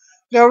match.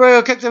 Del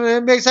Rio kicks him in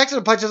the big section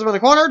and punches him in the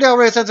corner. Del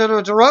Rio sends him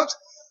into the ropes,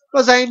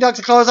 but Zayn ducks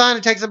a clothesline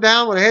and takes him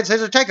down with a head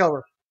scissors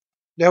takeover.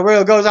 Del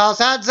Rio goes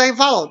outside. Zayn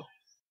followed.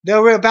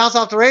 Del Rio bounced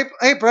off the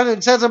apron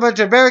and sends him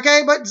into a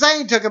barricade, but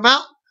Zayn took him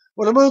out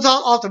with a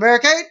moonsault off the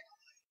barricade.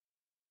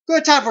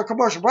 Good time for a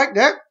commercial break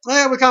there.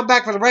 Then we come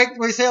back for the break.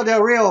 We see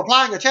Del Rio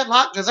applying a chin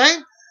lock to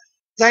Zayn.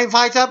 Zayn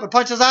fights up and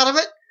punches out of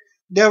it.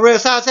 Del Rio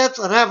sidesteps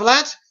an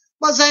avalanche,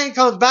 but Zayn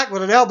comes back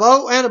with an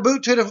elbow and a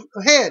boot to the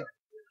head.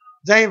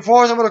 Zayn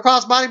floors him with a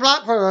crossbody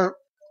block for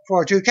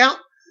a 2 count.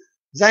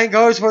 Zayn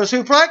goes for a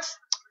suplex,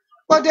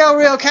 but Del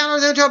Rio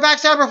counters into a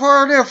backstabber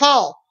for a near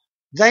fall.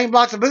 Zayn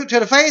blocks a boot to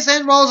the face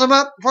and rolls him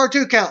up for a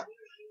 2 count.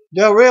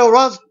 Del Rio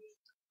runs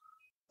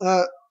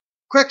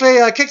quickly,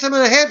 kicks him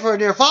in the head for a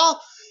near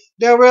fall.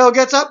 Del Rio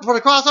gets up for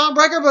the cross arm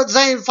breaker, but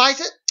Zayn fights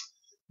it.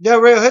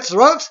 Del Rio hits the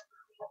ropes.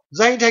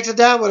 Zayn takes it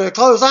down with a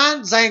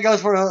clothesline. Zayn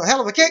goes for a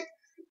hell of a kick,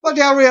 but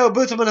Del Rio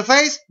boots him in the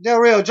face. Del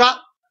Rio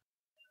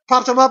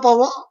pops him up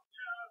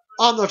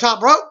on the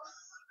top rope,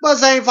 but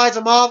Zayn fights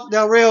him off.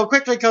 Del Rio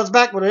quickly comes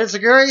back with an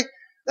enziguri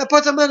that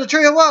puts him in the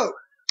tree of woe.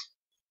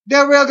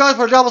 Del Rio goes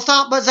for a double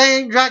stomp, but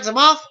Zayn drags him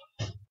off.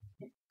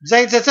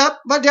 Zayn sits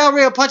up, but Del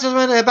Rio punches him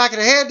in the back of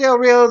the head. Del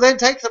Rio then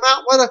takes him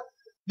out with a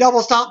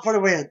double stomp for the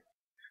win.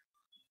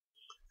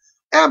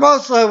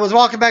 Ambrose was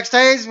walking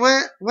backstage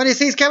when he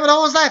sees Kevin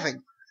Owens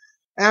laughing.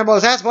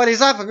 Ambrose asks what he's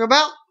laughing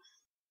about.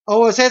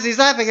 Owens says he's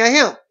laughing at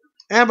him.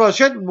 Ambrose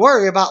shouldn't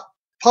worry about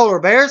polar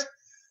bears.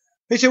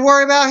 He should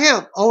worry about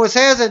him. Owens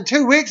says in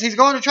 2 weeks he's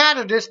going to try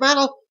to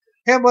dismantle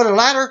him with a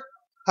ladder.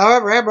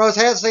 However, Ambrose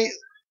has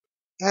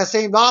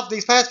seemed off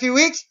these past few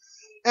weeks.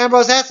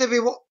 Ambrose asked if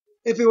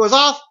he was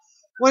off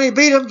when he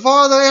beat him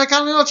for the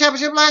Intercontinental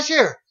Championship last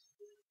year.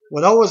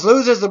 When Owens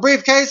loses the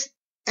briefcase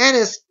and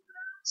is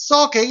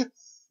sulking,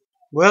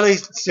 will he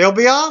still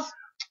be off?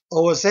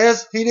 Owens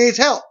says he needs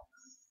help.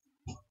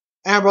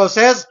 Ambrose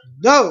says,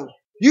 no,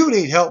 you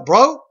need help,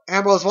 bro.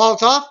 Ambrose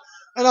walks off,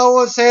 and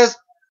Owens says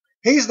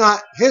he's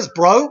not his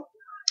bro.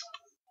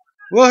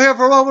 We'll hear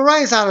from Roman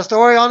Reigns' side of the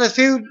story on his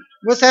feud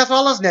with Seth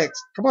Rollins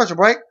next. Commercial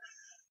break.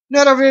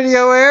 Another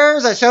video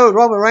airs that showed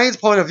Roman Reigns'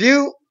 point of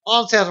view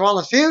on Seth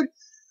Rollins' feud.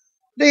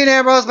 Dean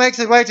Ambrose makes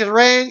his way to the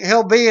ring.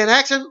 He'll be in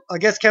action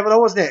against Kevin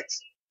Owens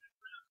next.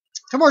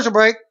 Commercial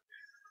break.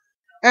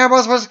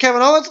 Ambrose versus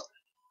Kevin Owens.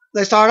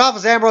 They start off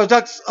as Ambrose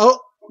ducks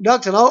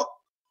and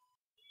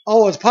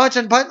Owens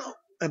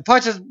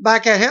punches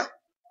back at him.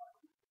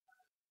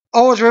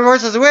 Owens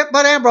reverses the whip,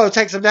 but Ambrose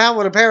takes him down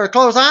with a pair of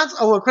clotheslines.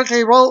 Owens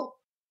quickly rolls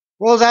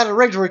out of the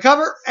ring to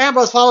recover.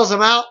 Ambrose follows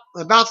him out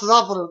and bounces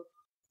off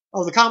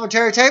of the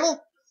commentary table.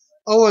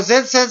 Owens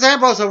then sends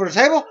Ambrose over the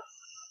table.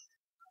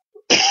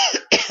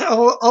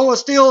 Owens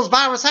steals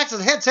Byron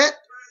Saxton's headset,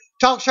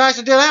 talks trash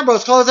until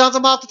Ambrose clotheslines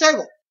him off the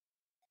table.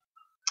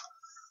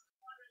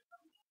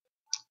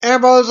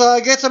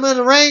 Ambrose gets him in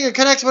the ring and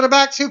connects with a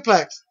back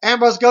suplex.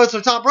 Ambrose goes to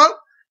the top rope,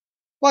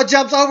 but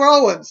jumps over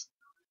Owens.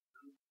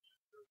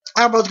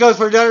 Ambrose goes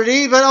for a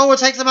dirty, but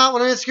Owens takes him out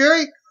with an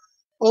enziguri.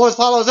 Owens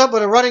follows up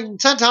with a running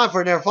senton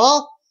for a near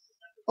fall.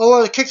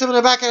 Owens kicks him in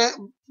the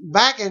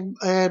back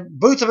and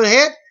boots him in the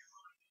head.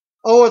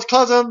 Owens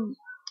clubs him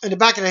in the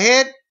back of the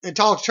head and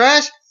talks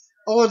trash.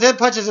 Owens then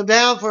punches him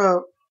down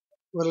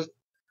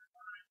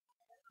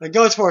and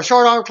goes for a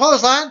short arm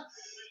clothesline.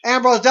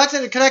 Ambrose ducks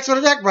it and connects with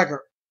a neck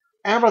breaker.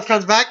 Ambrose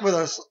comes back with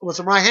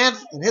some right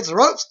hands and hits the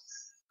ropes,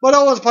 but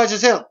Owens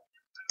punches him.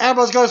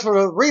 Ambrose goes for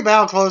a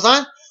rebound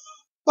clothesline,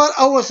 but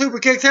Owens super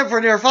kicks him for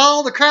a near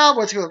fall. The crowd,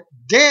 which was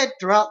dead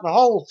throughout the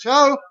whole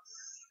show,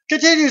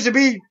 continues to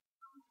be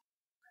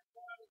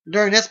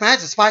during this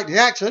match despite the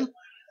action.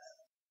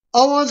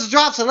 Owens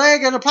drops a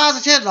leg and applies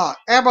a chin lock.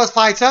 Ambrose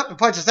fights up and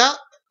punches out.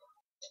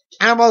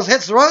 Ambrose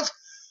hits the ropes,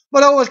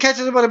 but Owens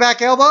catches him with a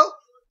back elbow.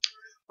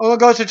 Owens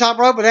goes to the top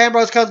rope, but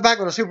Ambrose comes back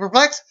with a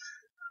superplex.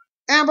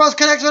 Ambrose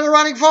connects with a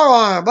running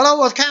forearm, but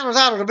Owens counters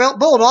out of the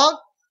bulldog.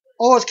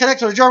 Owens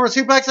connects with a German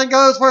suplex and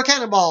goes for a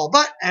cannonball,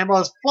 but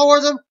Ambrose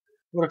floors him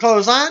with a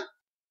clothesline.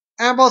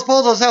 Ambrose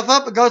pulls himself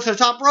up and goes to the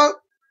top rope,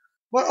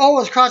 but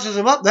Owens crotches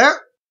him up there.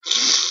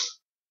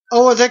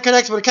 Owens then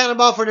connects with a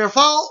cannonball for a near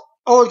fall.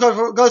 Owens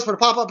goes for the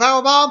pop-up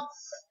powerbomb.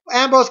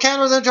 Ambrose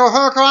counters into a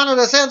hurricanrana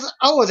that sends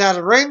Owens out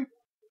of the ring.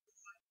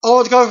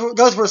 Owens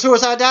goes for a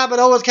suicide dive, but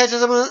Owens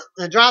catches him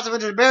and drives him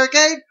into the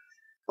barricade.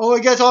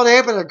 Owens gets on the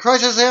apron and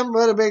crushes him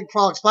with a big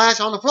frog splash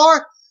on the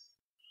floor.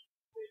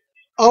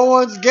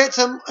 Owens gets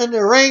him in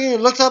the ring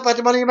and looks up at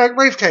the Money in the Bank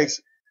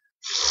briefcase.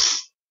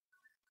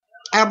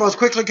 Ambrose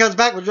quickly comes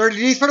back with dirty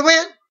knees for the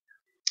win.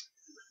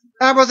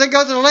 Ambrose then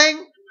goes to the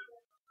ring.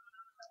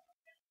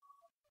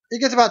 He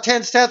gets about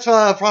 10 steps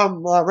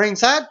from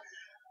ringside,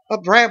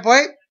 up the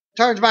rampway,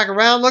 turns back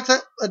around, looks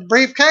at the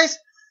briefcase,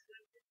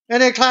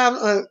 and then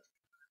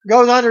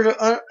goes under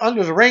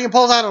the ring and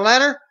pulls out a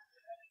ladder.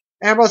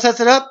 Ambrose sets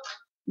it up,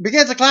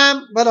 begins to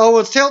climb, but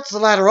Owens tilts the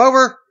ladder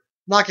over,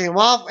 knocking him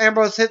off.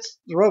 Ambrose hits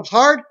the ropes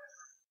hard.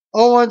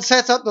 Owens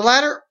sets up the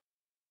ladder,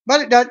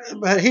 but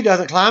he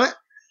doesn't climb it.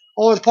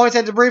 Owens points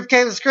at the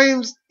briefcase and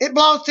screams, "It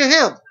belongs to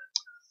him."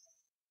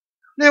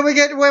 Then we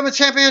get the women's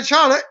champion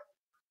Charlotte.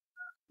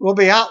 Will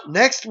be out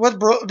next with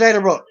Dana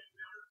Brooke.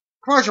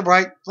 Commercial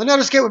break.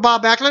 Another skit with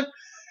Bob Backlund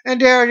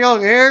and Darren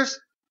Young airs.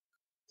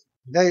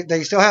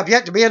 They still have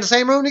yet to be in the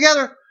same room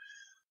together.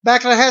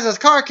 Backlund has his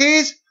car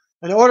keys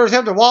and orders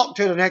him to walk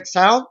to the next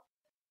town.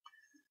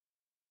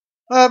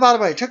 By the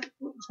way, it's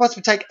supposed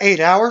to take 8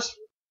 hours.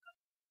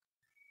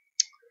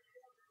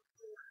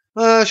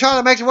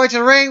 Charlotte makes her way to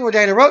the ring with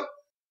Dana Brooke.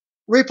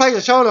 Replays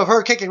a showing of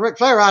her kicking Ric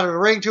Flair out of the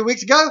ring 2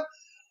 weeks ago.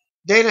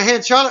 Dana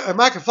hands Charlotte a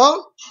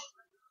microphone.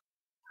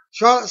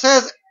 Charlotte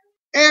says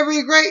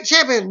every great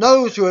champion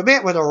knows to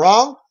admit when they're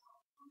wrong.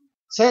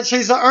 Since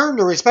she's earned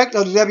the respect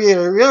of the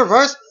WWE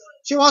Universe,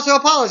 she wants to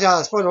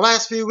apologize for the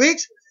last few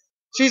weeks.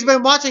 She's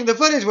been watching the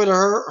footage with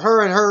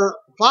her and her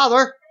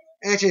father,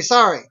 and she's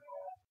sorry.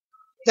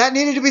 That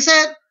needed to be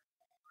said.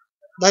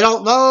 They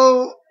don't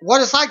know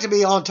what it's like to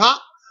be on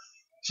top.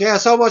 She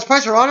has so much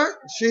pressure on her.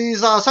 She's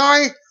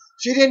sorry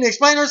she didn't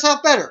explain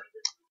herself better.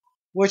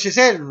 When she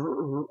said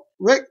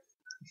Ric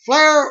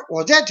Flair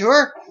was dead to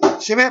her,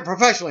 she meant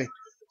professionally.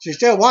 She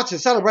still wants to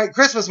celebrate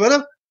Christmas with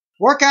him,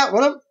 work out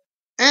with him,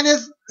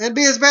 and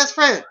be his best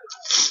friend.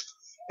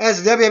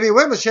 As the WWE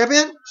Women's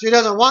Champion, she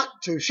doesn't want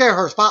to share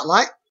her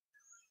spotlight.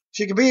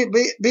 She can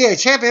be a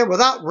champion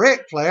without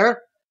Ric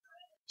Flair.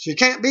 She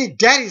can't be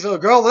Daddy's little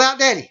girl without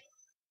Daddy.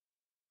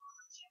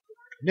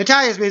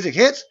 Natalia's music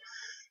hits.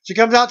 She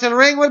comes out to the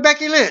ring with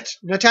Becky Lynch.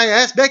 Natalia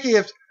asks Becky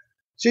if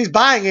she's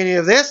buying any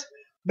of this.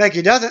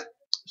 Becky doesn't.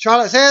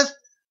 Charlotte says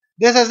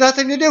This has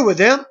nothing to do with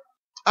them.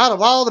 Out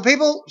of all the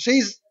people,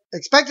 she's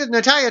expected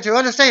Natalya to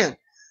understand.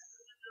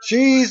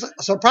 She's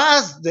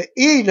surprised the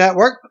E!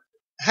 Network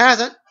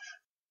hasn't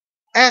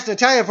asked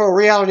Natalya for a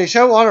reality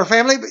show on her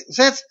family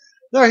since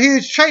they're a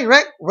huge train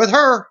wreck with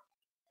her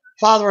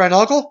father and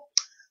uncle.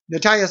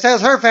 Natalya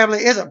says her family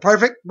isn't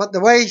perfect, but the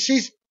way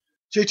she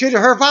treated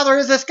her father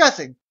is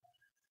disgusting.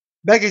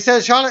 Becky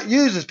says Charlotte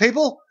uses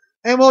people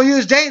and will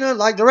use Dana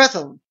like the rest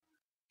of them.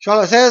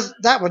 Charlotte says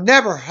that would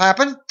never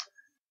happen.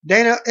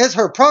 Dana is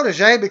her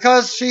protege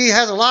because she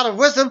has a lot of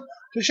wisdom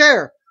to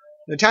share.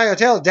 Natalya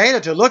tells Dana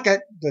to look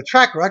at the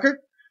track record.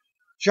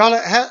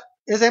 Charlotte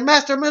is a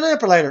master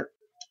manipulator.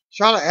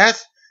 Charlotte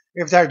asks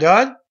if they're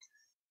done.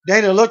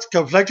 Dana looks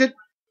conflicted.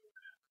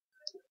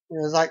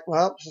 It's like,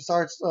 well, she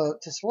starts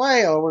to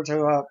sway over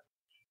to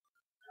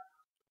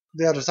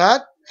the other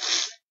side.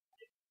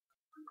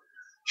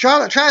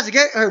 Charlotte tries to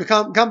get her to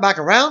come back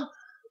around.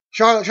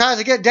 Charlotte tries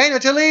to get Dana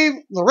to leave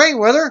the ring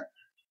with her,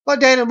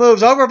 but Dana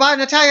moves over by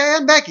Natalya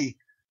and Becky.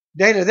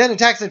 Dana then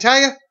attacks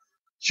Natalya.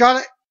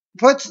 Charlotte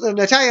puts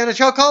Natalya in a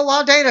chokehold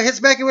while Dana hits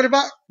Becky with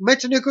a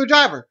Michinoku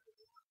driver.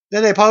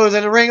 Then they pose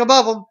in the ring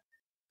above them.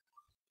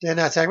 In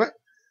that segment,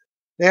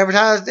 they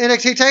advertised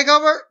NXT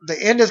TakeOver.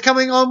 The end is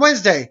coming on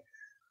Wednesday.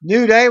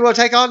 New Day will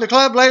take on the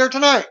club later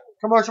tonight.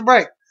 Commercial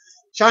break.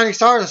 Shining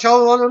Stars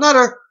show on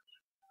another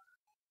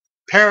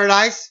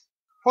Paradise,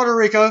 Puerto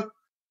Rico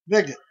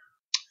vignette.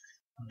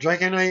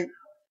 Drinking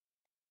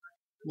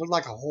look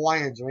like a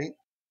Hawaiian drink.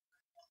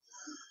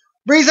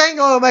 Breeze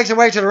Angle makes her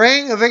way to the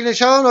ring. A vignette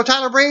show. No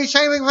Tyler Breeze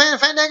shaving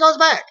Fandango's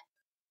back.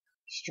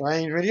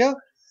 Strange video.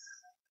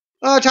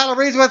 Tyler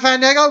Breeze with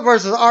Fandango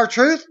versus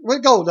R-Truth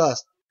with Goldust.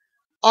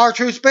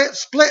 R-Truth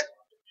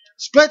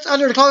splits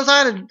under the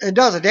clothesline and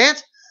does a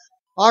dance.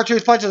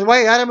 R-Truth punches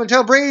away at him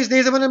until Breeze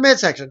needs him in the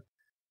midsection.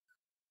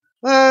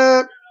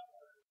 I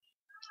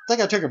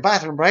think I took a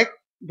bathroom break.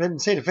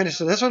 Didn't see the finish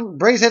to this one.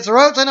 Breeze hits the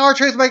ropes and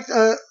R-Truth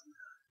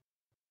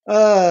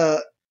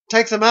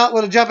takes him out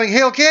with a jumping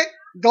heel kick.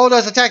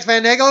 Goldust attacks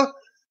Fandango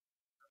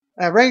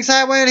at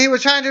ringside when he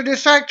was trying to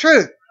distract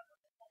Truth.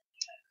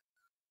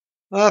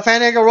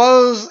 Fandango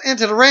rolls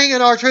into the ring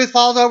and R-Truth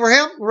falls over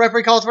him. The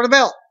referee calls for the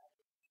belt.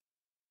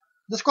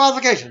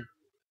 Disqualification.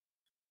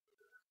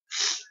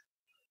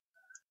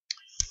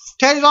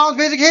 Teddy Long's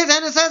music hits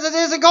and it says it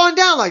isn't going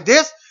down like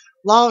this.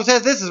 Long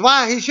says this is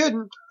why he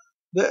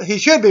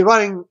should be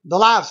running the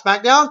live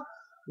SmackDown.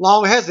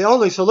 Long has the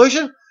only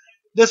solution.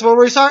 This will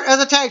restart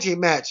as a tag team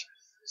match.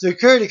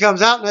 Security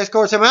comes out and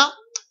escorts him out.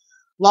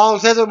 Long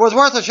says it was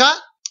worth a shot.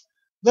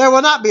 There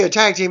will not be a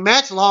tag team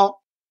match. Long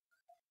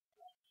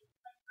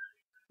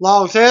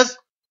says,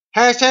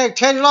 hashtag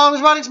Teddy Long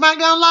is running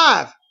SmackDown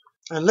live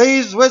and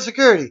leaves with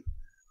security.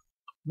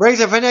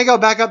 Brings Fandango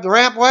back up the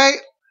rampway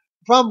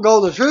from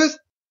Golden Truth.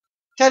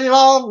 Teddy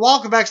Long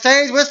walking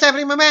backstage with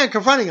Stephanie McMahon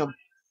confronting him.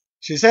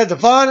 She said the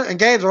fun and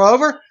games are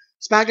over.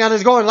 SmackDown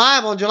is going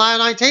live on July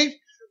 19th,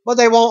 but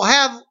they won't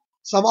have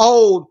some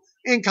old,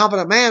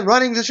 incompetent man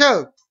running the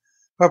show.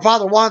 Her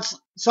father wants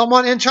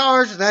someone in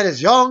charge that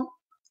is young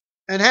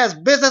and has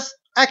business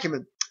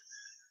acumen.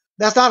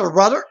 That's not her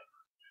brother.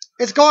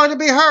 It's going to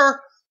be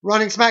her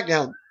running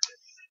SmackDown.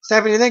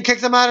 Stephanie then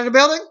kicks him out of the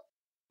building.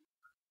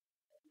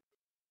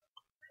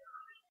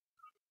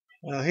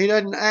 He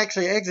doesn't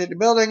actually exit the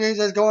building. He's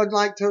just going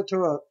like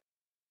to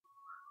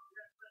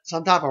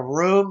some type of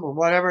room or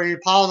whatever. He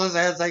pauses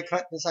as they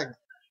cut the segment.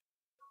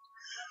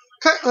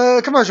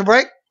 Commercial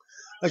break.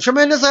 A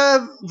tremendous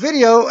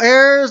video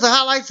airs the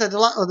highlights of the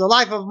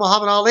life of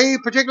Muhammad Ali,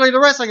 particularly the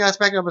wrestling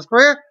aspect of his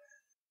career.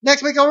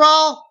 Next week on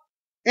Raw,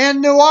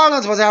 in New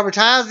Orleans was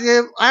advertised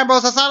the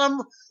Ambrose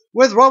Asylum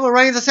with Roman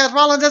Reigns and Seth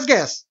Rollins as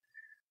guests.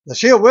 The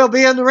Shield will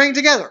be in the ring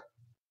together.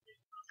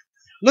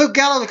 Luke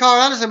Gallows and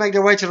Carl Anderson make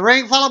their way to the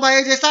ring, followed by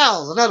AJ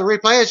Styles. Another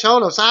replay is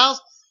shown of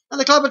Styles and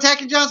the club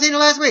attacking John Cena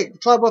last week. The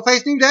club will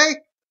face New Day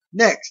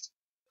next.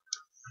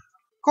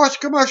 Of course,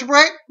 commercial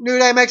break. New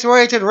Day makes their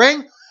way to the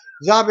ring.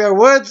 Xavier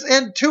Woods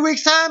in 2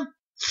 weeks' time.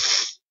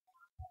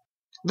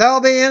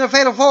 They'll be in a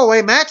fatal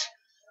four-way match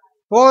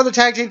for the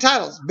tag team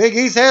titles. Big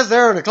E says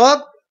they're in a club.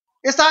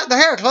 It's not the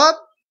hair club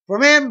for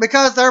men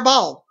because they're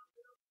bald.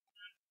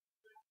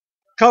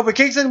 Kofi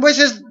Kingston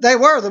wishes they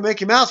were the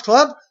Mickey Mouse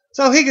Club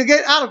so he could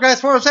get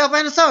autographs for himself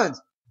and his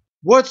sons.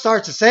 Woods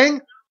starts to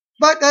sing,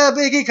 but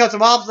Big E cuts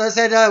him off and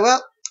said,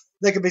 well,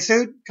 they could be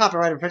sued.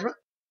 Copyright infringement.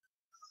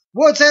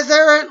 Woods says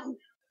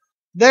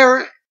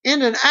they're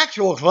in an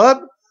actual club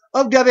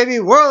of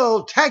WWE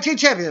World Tag Team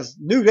Champions.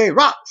 New Day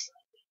rocks.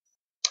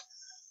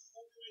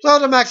 So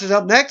the match is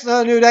up next.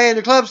 New Day and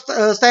the club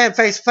stand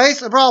face to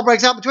face. A brawl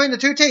breaks out between the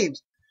two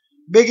teams.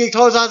 Big E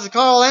clotheslines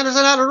Carl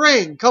Anderson out of the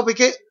ring.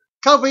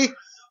 Kofi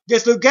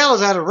gets Luke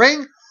Gallows out of the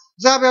ring.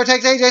 Xavier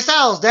takes AJ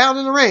Styles down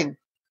in the ring.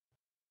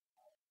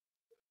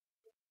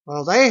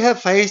 Well, they have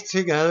faced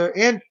together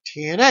in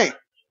TNA.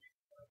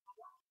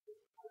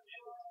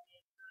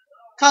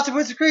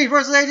 Consequence of Creed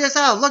versus AJ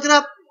Styles. Look it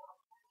up.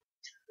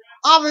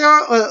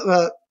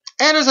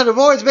 Anderson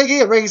avoids Big E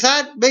at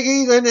ringside. Big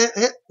E then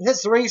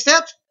hits the ring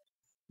steps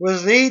with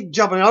his knee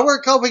jumping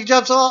over. Kofi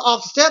jumps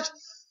off the steps.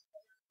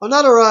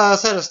 another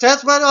set of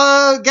steps,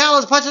 but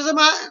Gallows punches him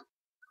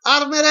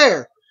out of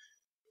midair.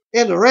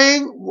 In the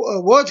ring,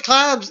 Woods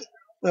clubs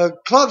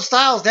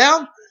Styles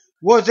down.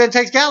 Woods then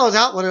takes Gallows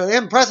out with an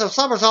impressive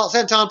somersault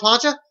senton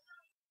plancha.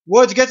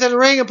 Woods gets in the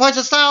ring and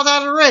punches Styles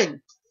out of the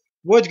ring.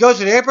 Woods goes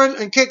to the apron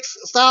and kicks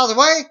Styles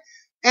away.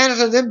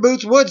 Anderson then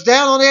boots Woods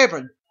down on the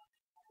apron.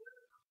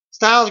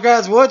 Styles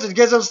grabs Woods and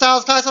gives him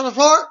Styles clash on the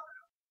floor.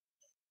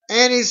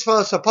 And he's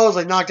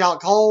supposedly knocked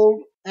out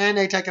cold. And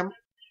they take him,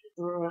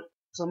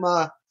 some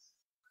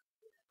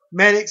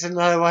medics, and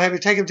will have to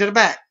take him to the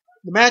back.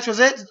 The match was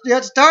yet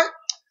to start.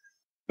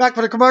 Back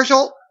for the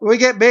commercial, we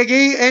get Big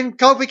E and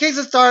Kofi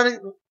Kingston starting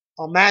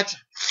a match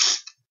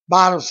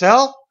by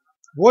himself.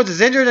 Woods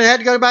is injured and had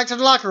to go back to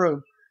the locker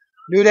room.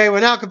 New Day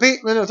will now compete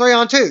in a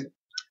 3-on-2.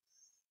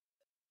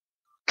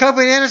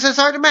 Kofi and Anderson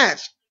start the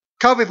match.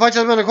 Kofi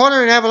punches him in the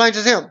corner and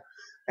avalanches him.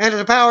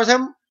 Anderson powers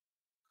him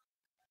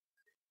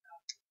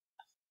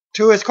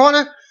to his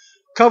corner.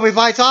 Kofi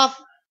fights off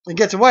and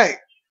gets away.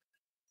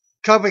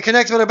 Kofi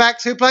connects with a back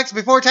suplex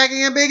before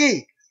tagging in Big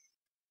E.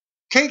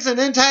 Kingston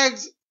then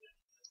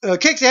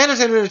kicks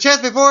Anderson in the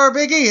chest before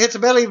Big E hits a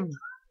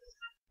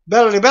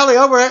belly-to-belly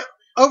overhead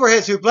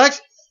suplex.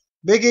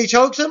 Big E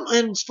chokes him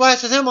and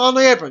splashes him on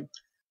the apron.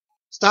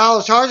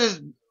 Styles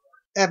charges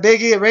at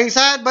Big E at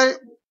ringside, but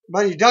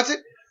he ducks it.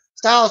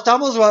 Styles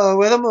stumbles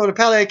with him with a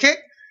Pele kick.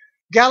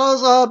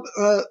 Gallows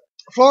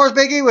floors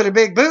Big E with a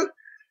big boot.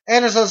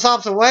 Anderson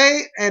stomps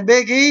away and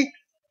Big E,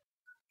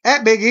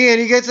 and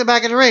he gets it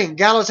back in the ring.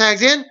 Gallows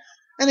tags in,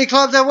 and he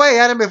clubs away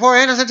at him before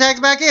Anderson tags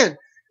back in.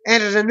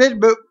 Anderson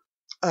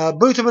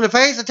boots him in the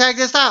face and tags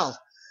in Styles.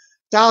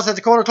 Styles hits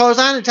the corner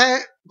clothesline and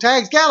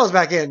tags Gallows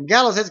back in.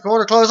 Gallows hits the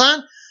corner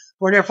clothesline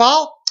for a near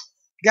fall.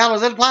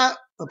 Gallows then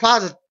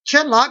applies a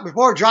chin lock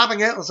before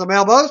dropping it with some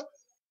elbows.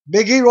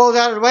 Big E rolls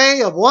out of the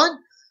way of one,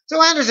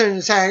 so Anderson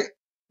is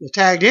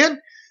tagged in.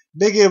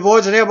 Big E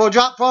avoids an elbow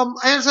drop from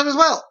Anderson as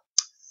well.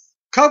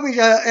 Kofi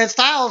and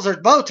Styles are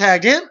both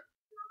tagged in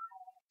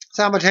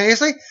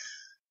simultaneously.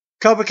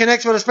 Kofi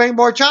connects with a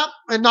springboard chop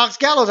and knocks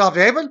Gallows off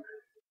the apron.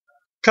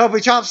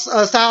 Kofi chops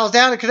Styles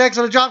down and connects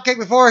with a drop kick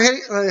before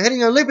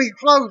hitting a leaping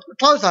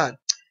clothesline.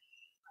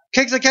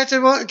 Kicks and catches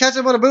him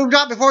with a boom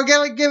drop before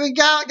giving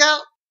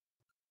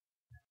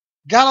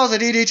Gallows a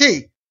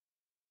DDT.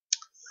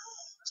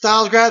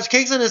 Styles grabs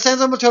Kingston and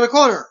sends him to the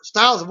corner.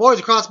 Styles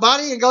avoids a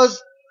crossbody and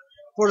goes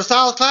for the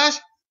Styles clash,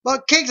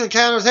 but Kingston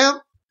counters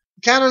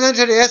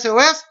into the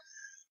SOS,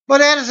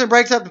 but Anderson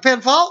breaks up the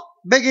pinfall.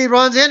 Big E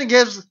runs in and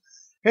gives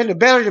him the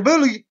belly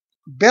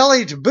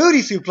to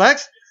booty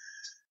suplex.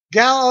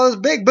 Gallows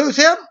big boots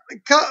him.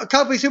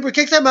 Kofi super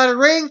kicks him out of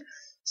the ring.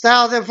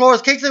 Styles then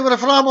floors Kingston with a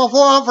phenomenal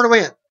forearm for the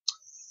win.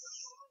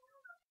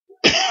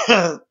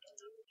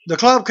 The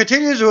club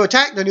continues to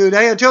attack the New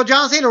Day until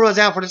John Cena runs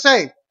down for the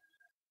save.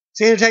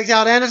 Cena takes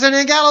out Anderson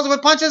and Gallows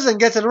with punches and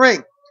gets in the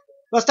ring.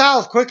 But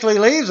Styles quickly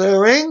leaves the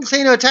ring.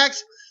 Cena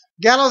attacks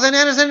Gallows and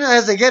Anderson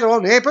as they get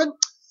on the apron.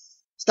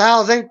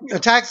 Styles then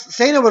attacks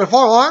Cena with a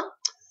forearm.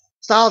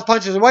 Styles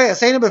punches away at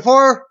Cena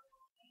before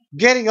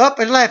getting up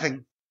and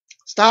laughing.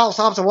 Styles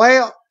stomps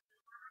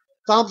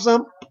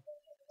him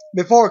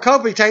before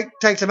Kofi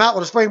takes him out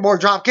with a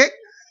springboard drop kick.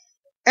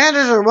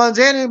 Anderson runs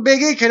in and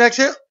Big E connects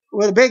it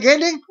with a big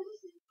ending.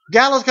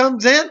 Gallows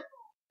comes in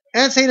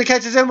and Cena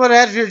catches him with an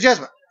attitude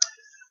adjustment.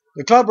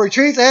 The club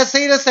retreats as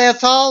Cena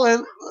stands tall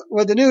and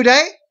with the New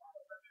Day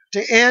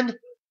to end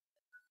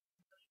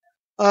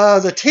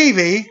the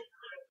TV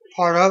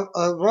part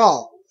of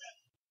Raw.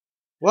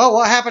 Well,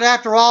 what happened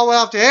after Raw went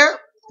off the air?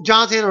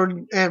 John Cena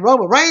and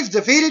Roman Reigns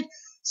defeated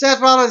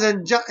Seth Rollins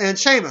and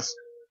Sheamus.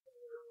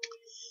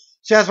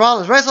 Seth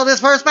Rollins wrestled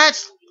his first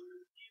match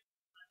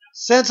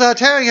since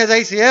tearing his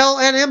ACL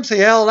and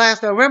MCL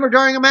last November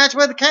during a match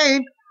with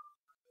Kane.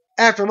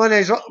 After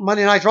Monday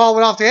Night's Raw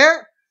went off the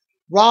air,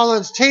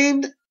 Rollins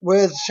teamed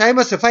with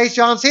Sheamus to face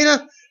John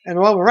Cena and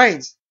Roman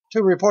Reigns.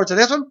 2 reports of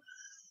this one.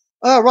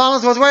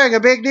 Rollins was wearing a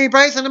big knee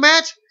brace in the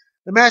match.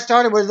 The match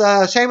started with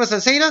Sheamus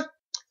and Cena.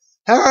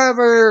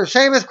 However,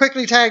 Sheamus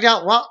quickly tagged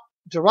out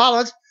to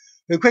Rollins,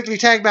 who quickly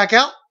tagged back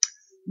out.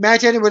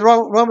 Match ended with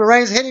Roman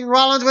Reigns hitting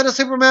Rollins with a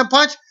Superman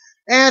punch,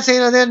 and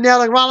Cena then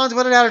nailing Rollins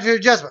with an attitude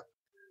adjustment.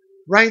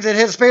 Reigns then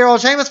hit a spear on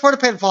Sheamus for the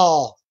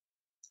pinfall.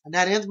 And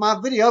that ends my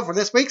video for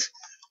this week's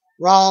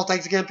Raw.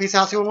 Thanks again. Peace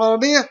out. See you on Raw.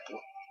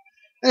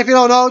 And if you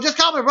don't know, just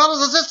call me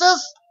brothers and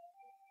sisters.